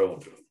 they weren't throwing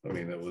to him. I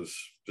mean, it was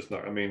just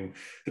not. I mean,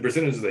 the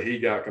percentages that he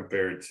got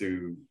compared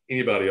to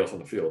anybody else on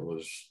the field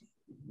was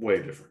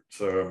way different.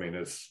 So I mean,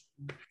 it's.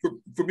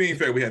 For being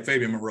fair, we had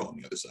Fabian Moreau on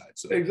the other side.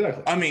 So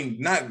exactly. I mean,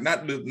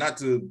 not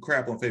to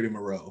crap on Fabian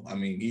Moreau. I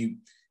mean,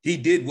 he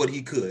did what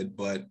he could,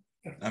 but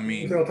I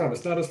mean, all the time,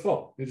 it's not his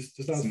fault.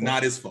 It's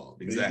not his fault.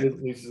 Exactly.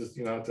 He's just,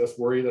 that's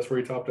where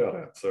he topped out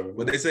at. So,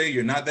 but they say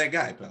you're not that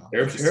guy, pal.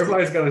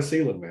 Everybody's got a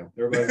ceiling, man.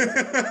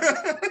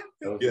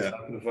 Yeah.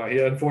 He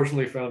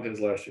unfortunately found his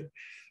last year.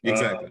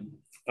 Exactly.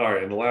 All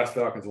right, and the last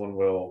Falcons one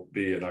will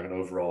be like an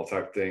overall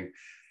type thing.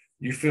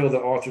 You feel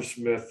that Arthur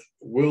Smith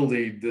will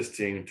lead this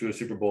team to a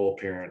Super Bowl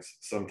appearance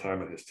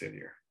sometime in his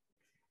tenure?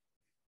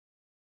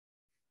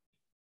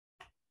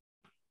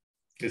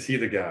 Is he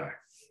the guy?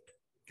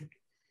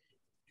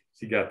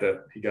 He got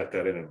that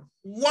in him.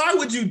 Why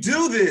would you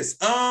do this?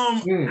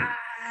 I'm in.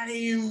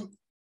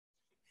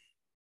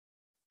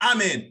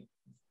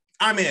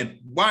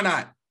 Why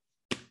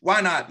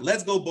not?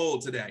 Let's go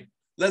bold today.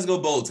 Let's go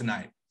bold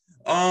tonight.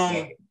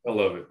 I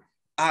love it.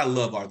 I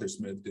love Arthur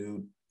Smith,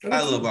 dude.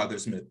 I love Arthur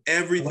Smith.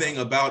 Everything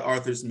about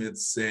Arthur Smith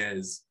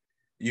says,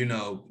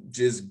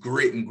 just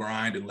grit and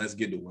grind and let's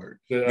get to work.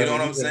 You know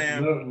what I'm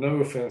saying? No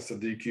offense to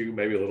DQ,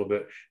 maybe a little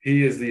bit.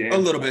 He is the a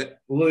little bit.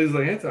 Well, he's the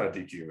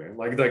anti-DQ, man.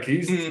 Like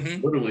he's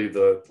literally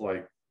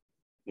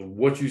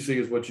what you see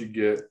is what you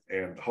get,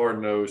 and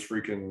hard-nosed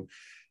freaking.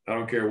 I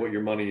don't care what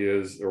your money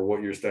is or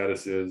what your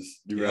status is.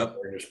 You're out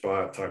there in your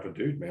spot type of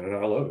dude, man, and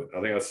I love it.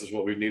 I think that's just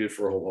what we've needed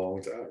for a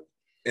long time.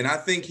 And I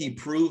think he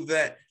proved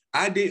that.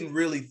 I didn't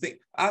really think.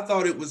 I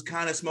thought it was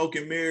kind of smoke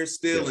and mirrors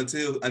still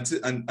until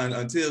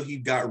he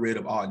got rid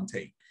of Auden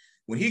Tate.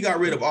 When he got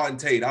rid of Auden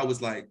Tate, I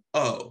was like,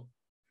 oh,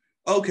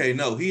 okay,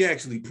 no, he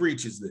actually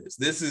preaches this.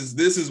 This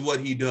is what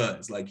he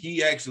does. Like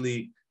he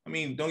actually, I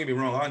mean, don't get me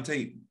wrong, on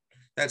tape,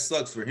 that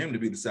sucks for him to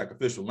be the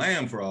sacrificial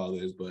lamb for all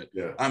this. But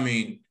Yeah. I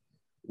mean,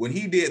 when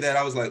he did that,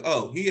 I was like,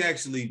 oh, he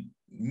actually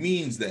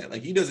means that.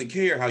 Like he doesn't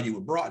care how you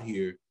were brought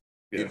here.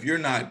 Yeah. If you're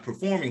not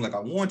performing like I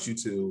want you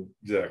to,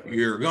 Exactly.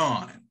 you're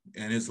gone.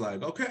 And it's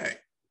like, okay.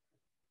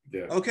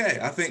 Yeah. Okay.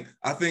 I think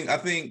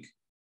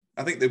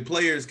the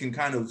players can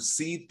kind of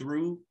see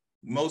through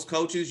most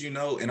coaches, and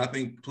I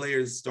think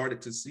players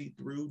started to see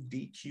through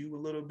DQ a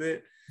little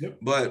bit. Yep.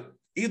 But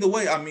either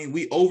way, I mean,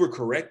 we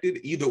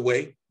overcorrected either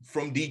way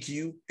from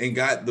DQ and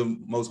got the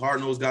most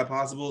hard-nosed guy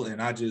possible.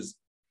 And I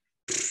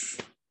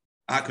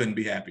couldn't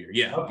be happier.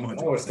 Yeah. I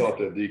always thought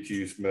that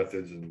DQ's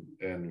methods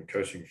and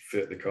coaching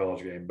fit the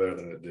college game better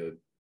than it did.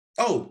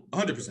 Oh,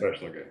 100%.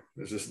 Professional game.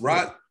 It's just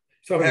right.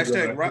 Talking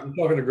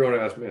to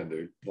grown-ass men,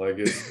 dude. Like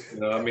it's,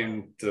 I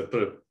mean, to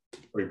put it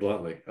pretty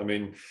bluntly, I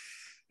mean,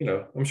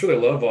 I'm sure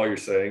they love all your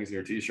sayings and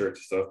your T-shirts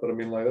and stuff, but I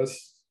mean, like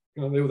that's,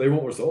 they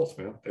want results,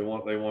 man. They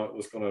want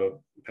what's going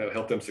to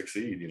help them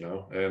succeed,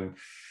 And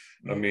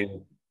I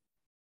mean,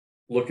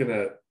 looking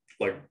at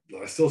like,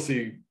 I still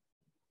see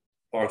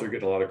Arthur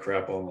getting a lot of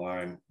crap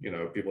online,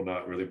 people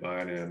not really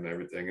buying in and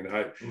everything. And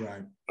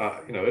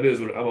it is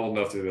what I'm old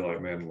enough to be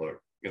like, man, look,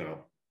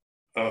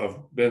 I've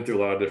been through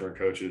a lot of different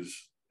coaches,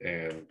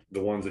 and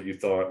the ones that you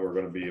thought were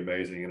going to be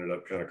amazing ended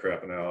up kind of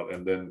crapping out.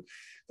 And then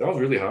I was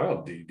really high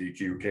on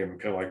DQ. Came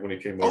kind of like when he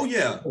came. Oh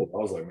yeah. I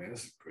was like, man,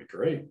 this is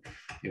great.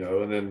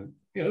 And then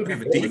we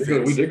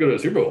did go to the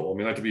Super Bowl. I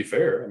mean, like to be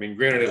fair, I mean,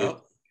 granted, it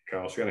was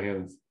Kyle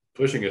Shanahan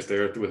pushing us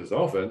there with his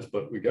offense,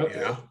 but we got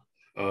there.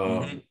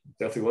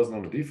 Definitely wasn't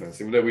on the defense,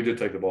 even though we did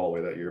take the ball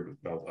away that year.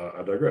 But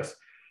I digress.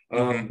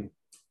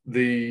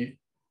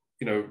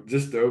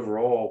 Just the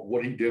overall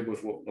what he did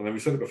with and then we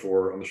said it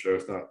before on the show.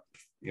 It's not.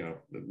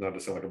 Not to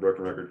sound like a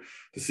broken record,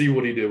 to see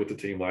what he did with the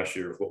team last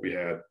year with what we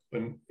had.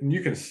 And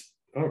you can,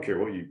 I don't care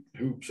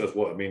who says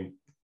what. I mean,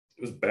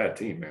 it was a bad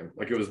team, man.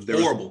 Like there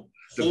horrible.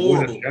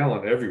 Was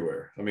talent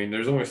everywhere. I mean,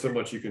 there's only so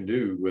much you can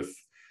do with,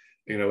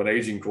 an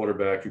aging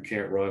quarterback who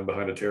can't run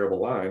behind a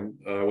terrible line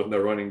with no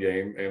running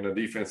game and a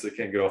defense that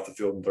can't get off the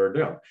field in third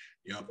down.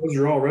 Yep. Those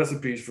are all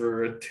recipes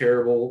for a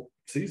terrible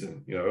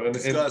season, and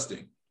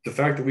disgusting. The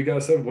fact that we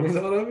got 7 wins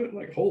out of it,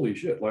 like, holy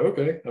shit. Like,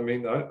 okay, I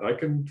mean, I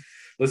can,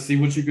 let's see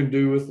what you can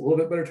do with a little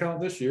bit better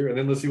talent this year. And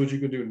then let's see what you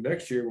can do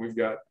next year. We've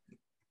got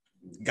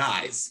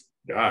guys,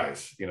 You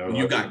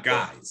got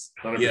guys.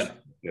 100%.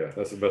 Yeah,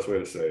 that's the best way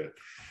to say it.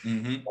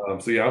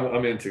 So yeah,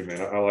 I'm into, man.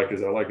 I like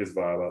his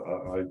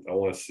vibe. I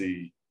want to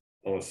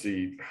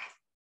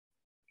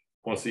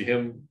see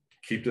him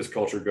keep this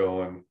culture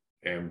going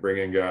and bring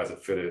in guys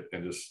that fit it,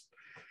 and just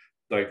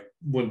like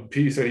when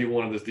P said he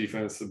wanted this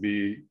defense to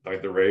be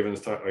like the Ravens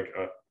type, like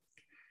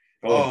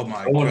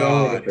I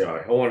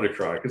wanted to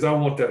cry because I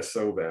want that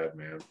so bad,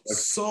 man.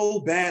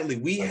 So badly.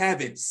 We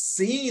haven't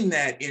seen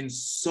that in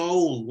so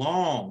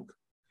long.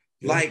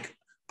 Yeah. Like,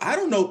 I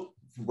don't know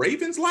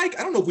Ravens like.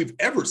 I don't know if we've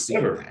ever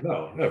seen that.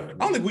 No, never. I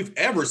don't think we've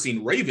ever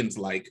seen Ravens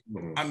like.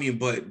 I mean,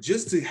 but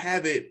just to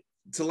have it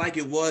to like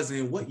it was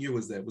in, what year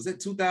was that? Was that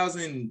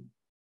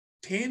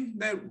 2010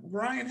 that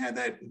Ryan had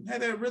that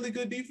really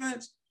good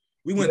defense?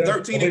 We went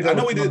 13. I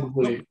know we did.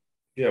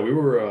 Yeah, we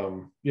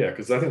were.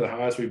 Because I think the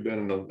highest we've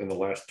been in the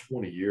last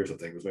 20 years, I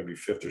think, was maybe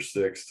 5th or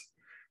 6th,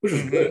 which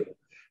was good.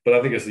 But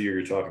I think it's the year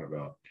you're talking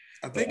about.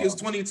 I think it's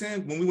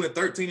 2010 when we went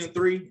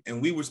 13-3, and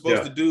we were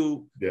supposed to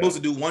do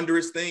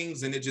wondrous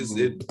things, and it just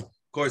of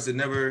course it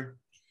never.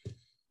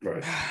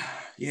 Right.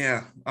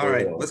 Yeah. All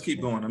right. Let's keep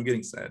going. I'm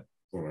getting sad.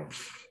 All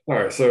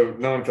right. So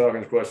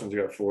non-Falcons questions.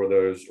 You got 4 of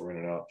those. We're in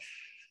and out.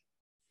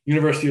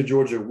 University of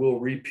Georgia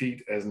will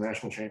repeat as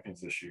national champions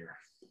this year.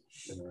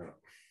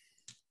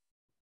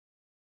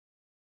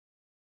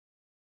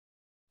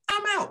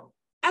 I'm out.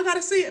 I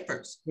gotta see it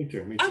first. Me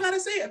too. I gotta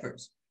see it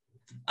first.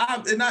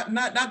 And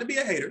not to be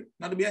a hater.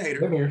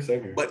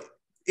 Same here. But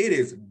it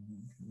is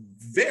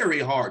very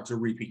hard to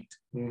repeat.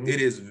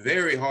 It is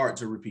very hard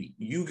to repeat.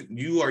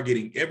 You are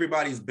getting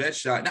everybody's best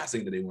shot. Not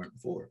saying that they weren't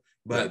before,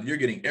 but you're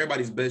getting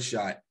everybody's best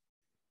shot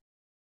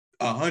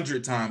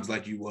 100 times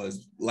like you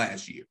was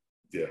last year.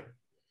 Yeah.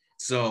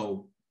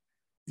 So.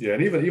 Yeah,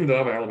 and even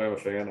though I'm an Alabama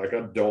fan, like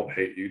I don't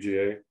hate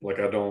UGA. Like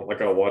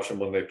I'll watch them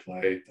when they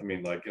play. I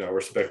mean, like, I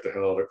respect the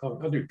hell out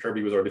of.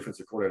 Kirby was our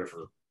defensive coordinator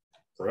for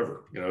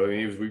forever. I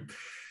mean,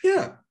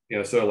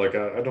 so like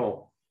I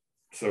don't.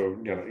 So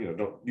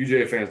don't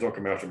UGA fans don't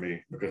come after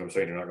me because I'm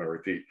saying you're not going to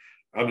repeat.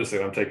 I'm just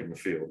saying I'm taking the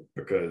field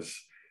because.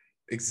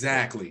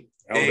 Exactly.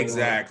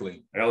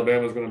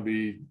 Alabama's going to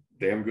be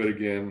damn good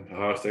again.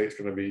 Ohio State's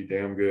going to be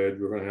damn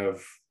good.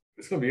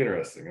 It's going to be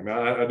interesting. I mean,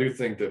 I do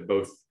think that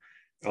both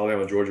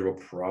Alabama and Georgia will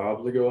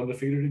probably go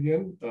undefeated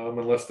again,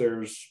 unless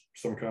there's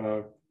some kind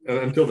of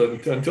until the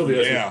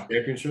SEC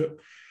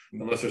championship.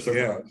 Unless there's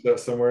some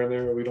somewhere in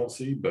there we don't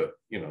see, but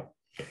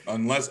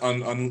unless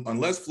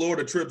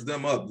Florida trips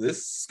them up,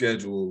 this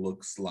schedule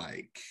looks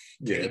like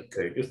cake.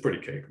 It's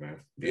pretty cake, man.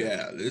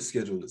 Yeah, this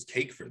schedule is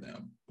cake for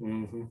them.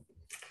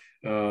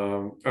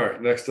 All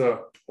right, next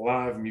up,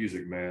 live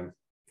music, man.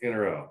 In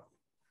or out?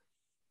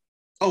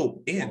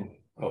 Oh,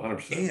 Oh,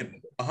 100%.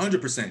 and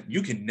 100%.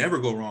 You can never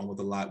go wrong with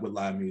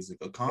live music.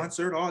 A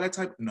concert, all that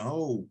type.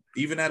 No,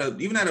 even at a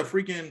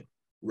freaking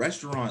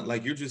restaurant,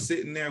 like you're just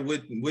sitting there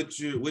with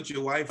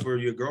your wife or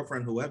your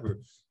girlfriend, whoever.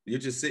 You're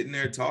just sitting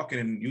there talking,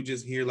 and you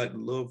just hear like the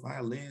little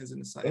violins in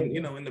the side,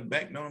 you know, in the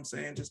back. You know what I'm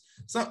saying? Just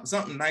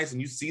something nice,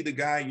 and you see the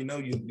guy. You know,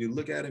 you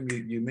look at him,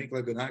 you make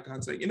like an eye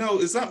contact. You know,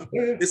 it's something.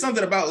 It's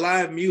something about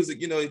live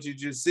music. You know, that you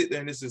just sit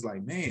there, and it's just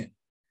like, man.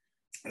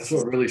 That's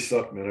what really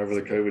sucked, man, over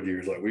the COVID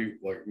years. Like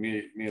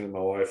me and my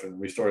wife, and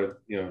we started,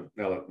 you know,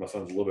 now that my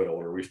son's a little bit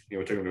older, we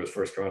took him to his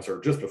first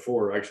concert just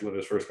before, actually went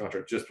to his first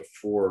concert just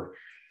before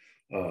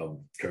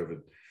COVID,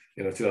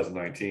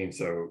 2019.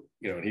 So,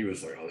 and he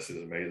was like, oh, this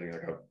is amazing.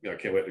 Like, I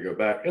can't wait to go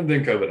back. And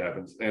then COVID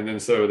happens. And then,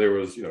 so there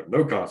was,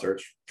 no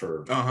concerts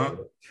for,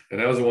 and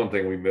that was the one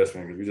thing we missed,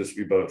 man, because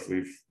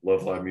we've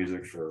loved live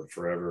music for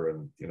forever.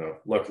 And,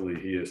 luckily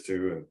he is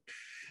too.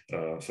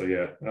 And so,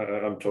 yeah,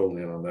 I'm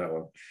totally in on that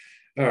one.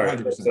 All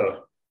right.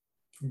 So,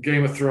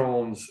 Game of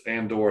Thrones,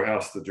 Andor,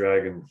 House of the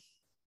Dragon.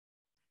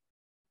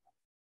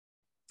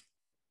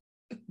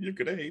 You're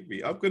going to hate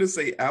me. I'm going to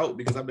say out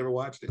because I've never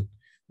watched it.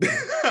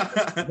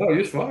 No,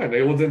 it's fine.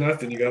 Well, then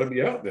you got to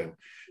be out then.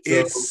 So,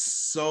 it's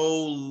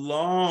so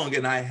long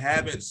and I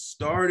haven't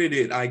started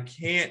it.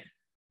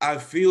 I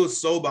feel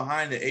so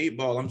behind the 8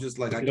 ball. I'm just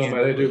like, I can't.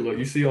 They do. Look,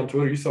 you see on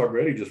Twitter, you saw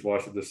Grady just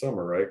watched it this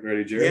summer, right?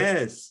 Grady Jarrett?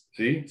 Yes.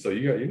 See? So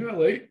you're not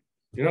late.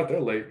 You're not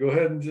that late. Go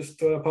ahead and just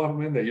pop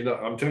them in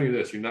there. I'm telling you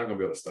this, you're not going to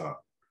be able to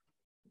stop.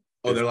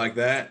 Oh, they're like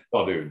that?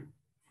 Oh, dude.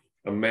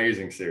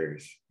 Amazing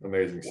series.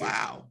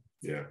 Wow.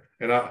 Yeah.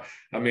 And I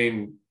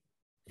mean,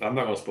 I'm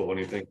not going to spoil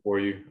anything for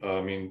you.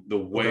 I mean, the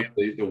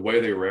way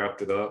they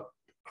wrapped it up,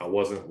 I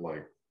didn't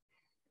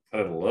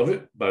love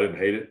it, but I didn't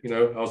hate it.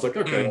 I was like,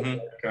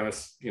 okay, kind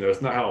of,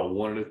 it's not how I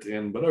wanted it to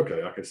end, but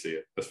okay, I can see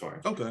it. That's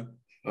fine. Okay.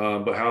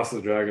 But House of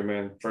the Dragon,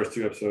 man, first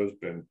 2 episodes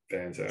been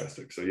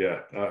fantastic. So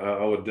yeah,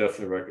 I would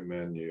definitely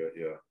recommend you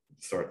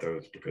start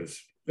those because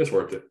it's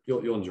worth it.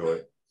 You'll enjoy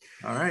it.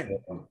 All right.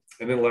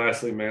 And then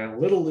lastly, man,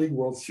 Little League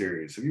World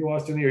Series. Have you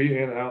watched any? Are you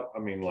in out? I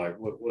mean, like,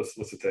 what's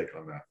the take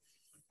on that?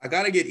 I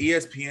gotta get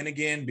ESPN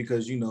again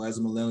because as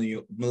a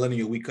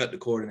millennial, we cut the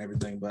cord and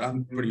everything. But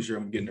I'm pretty sure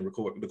I'm getting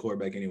the cord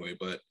back anyway.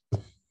 But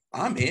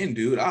I'm in,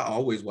 dude. I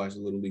always watch the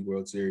Little League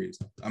World Series.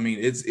 I mean,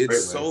 it's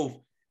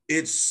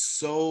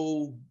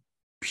so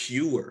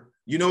pure.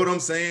 You know what I'm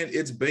saying?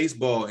 It's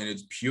baseball in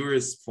its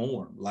purest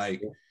form.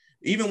 Like,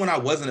 even when I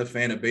wasn't a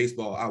fan of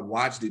baseball, I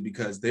watched it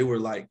because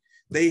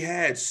they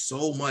had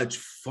so much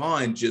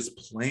fun just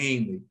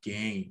playing the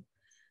game.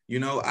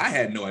 I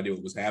had no idea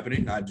what was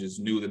happening. I just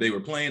knew that they were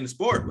playing the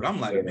sport, but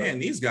I'm like, man,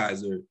 these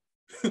guys are,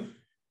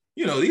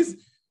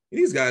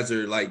 these guys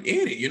are like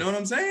in it. You know what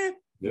I'm saying?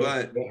 Yeah.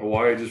 But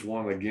Hawaii just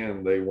won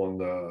again. They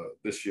won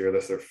this year.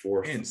 That's their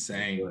 4th.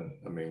 Insane. Win.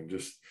 I mean,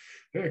 just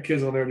they got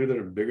kids on there, dude, that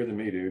are bigger than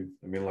me, dude.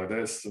 I mean, like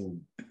that's some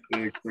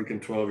big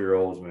freaking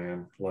 12-year-olds,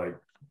 man. Like,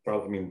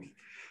 probably. I mean,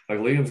 like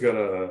Liam's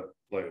got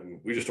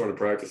we just started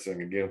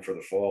practicing again for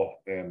the fall,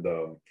 and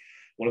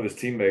one of his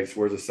teammates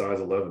wears a size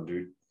 11,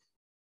 dude.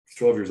 He's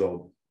 12 years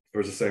old.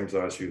 Wears the same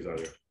size shoes out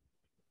here.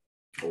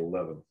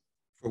 11.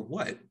 For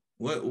what?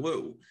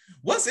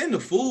 What's in the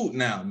food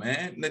now,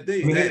 man?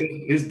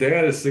 His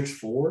dad is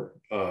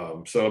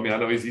 6'4". So I mean, I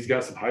know he's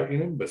got some height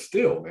in him, but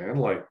still, man,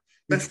 like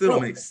that still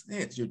don't make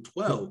sense. You're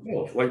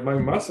 12. Like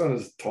my son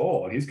is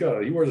tall and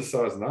he wears a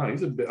size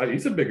 9.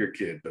 He's a bigger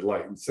kid, but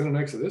like sitting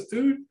next to this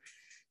dude,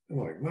 I'm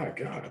like, my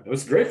God,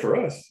 it's great for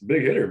us.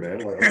 Big hitter, man.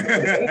 Like,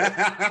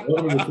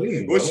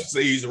 what you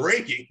say? He's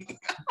raking.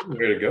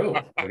 Ready to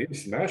go. And he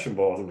was smashing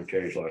balls in the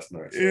cage last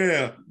night. So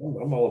yeah,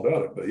 I'm all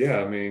about it. But yeah,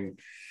 I mean,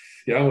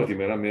 yeah, I'm with you,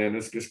 man. I mean,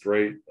 it's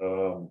great.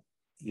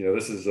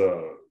 This is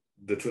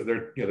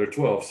they're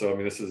 12. So I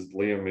mean, this is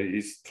Liam.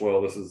 He's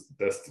 12.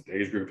 That's the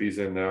age group he's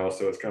in now.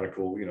 So it's kind of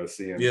cool,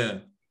 seeing. Yeah.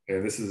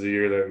 And this is the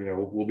year that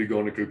we'll be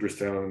going to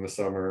Cooperstown in the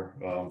summer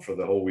for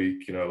the whole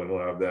week. And he'll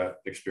have that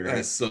experience.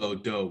 That's so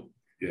dope.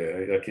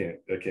 Yeah, I can't.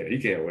 He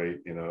can't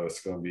wait.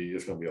 It's gonna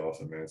be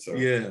awesome, man. So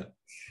yeah.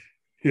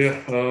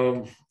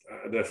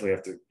 I definitely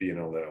have to be in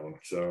on that one.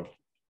 So,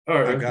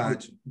 all right, I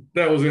got you.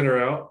 That was in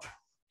or out.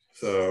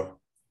 So,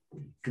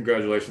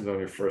 congratulations on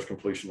your first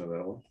completion of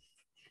that one.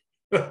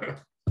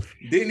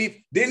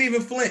 Didn't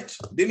even flinch.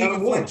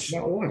 Not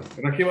one.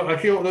 And I came up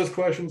with those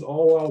questions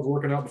all while I was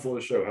working out before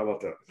the show. How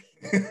about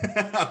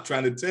that? I'm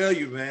trying to tell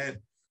you, man.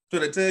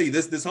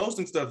 This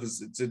hosting stuff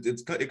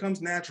it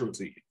comes natural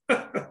to you.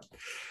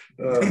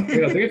 I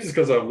think it's just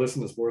because I've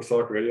listened to sports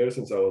talk radio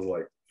since I was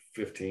like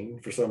 15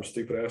 for some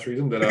stupid ass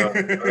reason that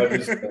I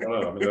just I don't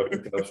know. I mean, I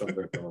picked up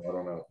something from them. I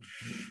don't know.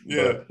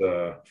 Yeah.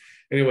 But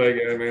anyway,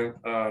 again, man,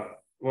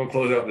 we're gonna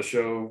close out the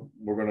show.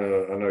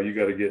 I know you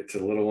got to get to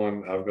the little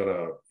one. I've got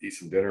to eat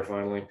some dinner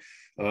finally,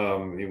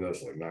 even though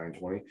it's like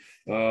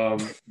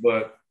 9:20.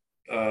 But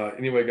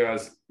anyway,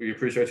 guys, we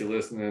appreciate you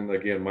listening.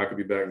 Again, Mike will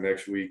be back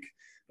next week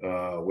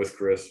with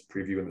Chris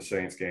previewing the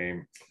Saints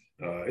game.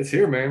 It's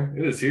here, man.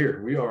 It is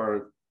here. We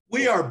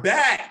are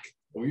back.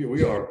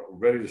 We are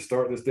ready to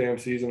start this damn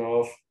season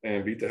off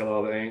and beat the hell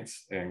out of the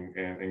Aints and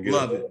get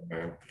Love it, it.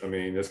 man. I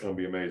mean, it's going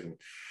to be amazing.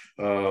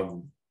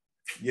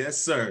 Yes,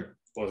 sir.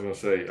 What was I going to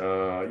say?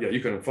 Yeah, you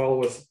can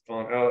follow us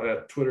on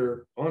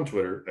Twitter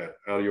at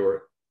Out of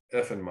Your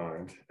FN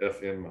Mind,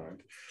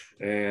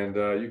 and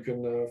you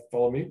can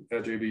follow me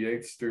at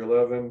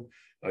JB8s311.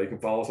 You can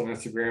follow us on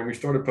Instagram. We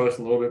started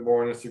posting a little bit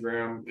more on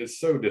Instagram. It's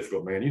so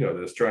difficult, man. You know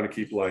this, trying to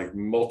keep like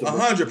multiple.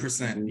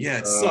 100%. Yeah,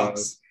 it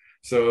sucks.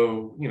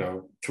 So,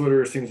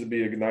 Twitter seems to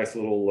be a nice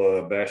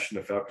little bastion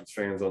of Falcons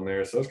fans on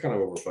there. So that's kind of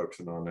what we're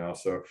focusing on now.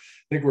 So I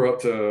think we're up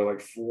to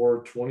like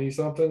 420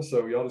 something.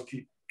 So y'all just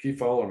keep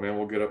following, man.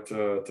 We'll get up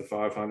to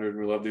 500.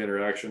 We love the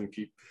interaction.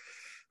 Keep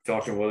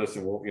talking with us,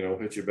 and we'll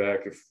hit you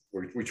back if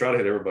we try to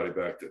hit everybody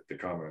back the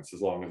comments,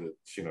 as long as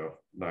it's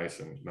nice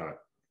and not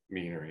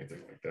mean or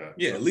anything like that.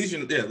 Yeah, at least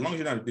as long as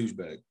you're not a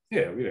douchebag.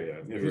 Yeah. If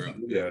you're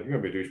gonna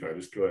be a douchebag,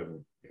 just go ahead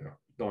and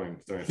don't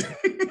even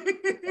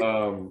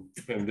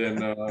and then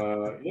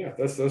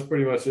that's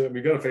pretty much it.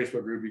 We got a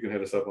Facebook group. You can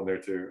hit us up on there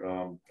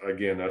too.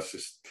 Again, that's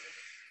just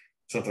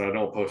something I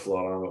don't post a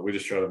lot on, but we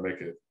just try to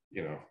make it,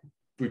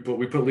 we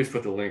at least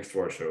put the links to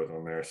our shows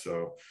on there.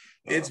 So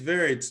it's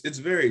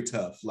very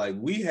tough. Like,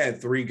 we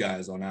had 3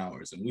 guys on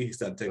ours and we had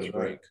to take a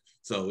break. Right.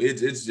 So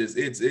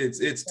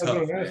it's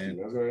tough, man.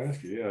 I was going to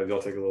ask you. Yeah,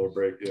 y'all take a little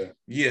break. Yeah.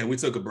 Yeah, we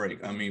took a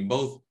break. I mean,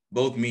 both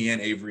me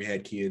and Avery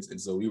had kids, and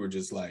so we were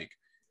just like,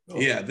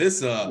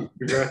 this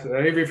congrats,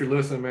 Avery, if you're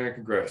listening, man,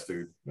 congrats,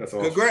 dude. That's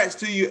awesome. Congrats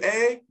to you,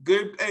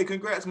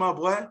 congrats, my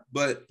boy.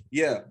 But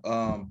yeah,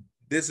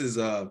 this is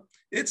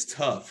it's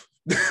tough.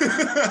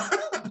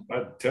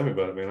 Tell me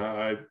about it, man.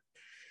 I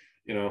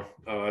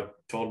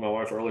told my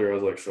wife earlier, I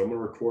was like, so I'm gonna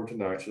record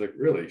tonight. She's like,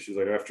 really? She's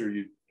like, after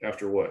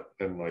what?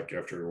 And like,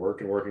 after work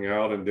and working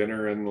out and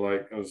dinner, and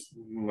like, I'm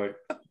like,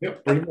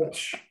 yep, pretty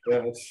much.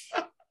 Yeah, that's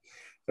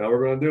how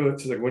we're gonna do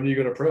it. She's like, when are you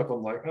gonna prep?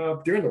 I'm like,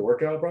 during the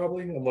workout,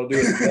 probably. I'm gonna do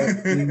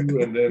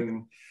it and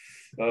then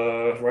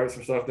write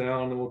some stuff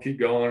down, and we'll keep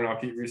going, and I'll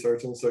keep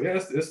researching. So yeah,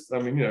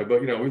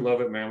 but we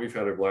love it, man. We've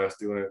had a blast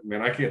doing it,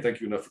 man. I can't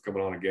thank you enough for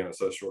coming on again at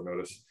such short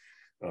notice.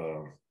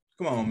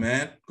 Come on,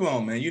 man.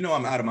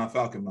 I'm out of my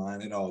Falcon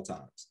mind at all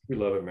times. We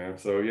love it, man.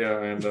 So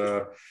yeah, and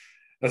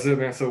that's it,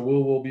 man. So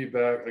we'll be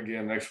back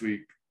again next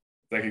week.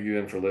 Thank you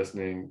again for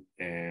listening,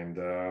 and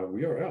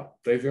we are out.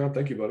 Davion,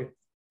 thank you, buddy.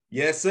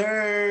 Yes,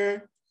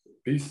 sir.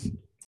 Peace.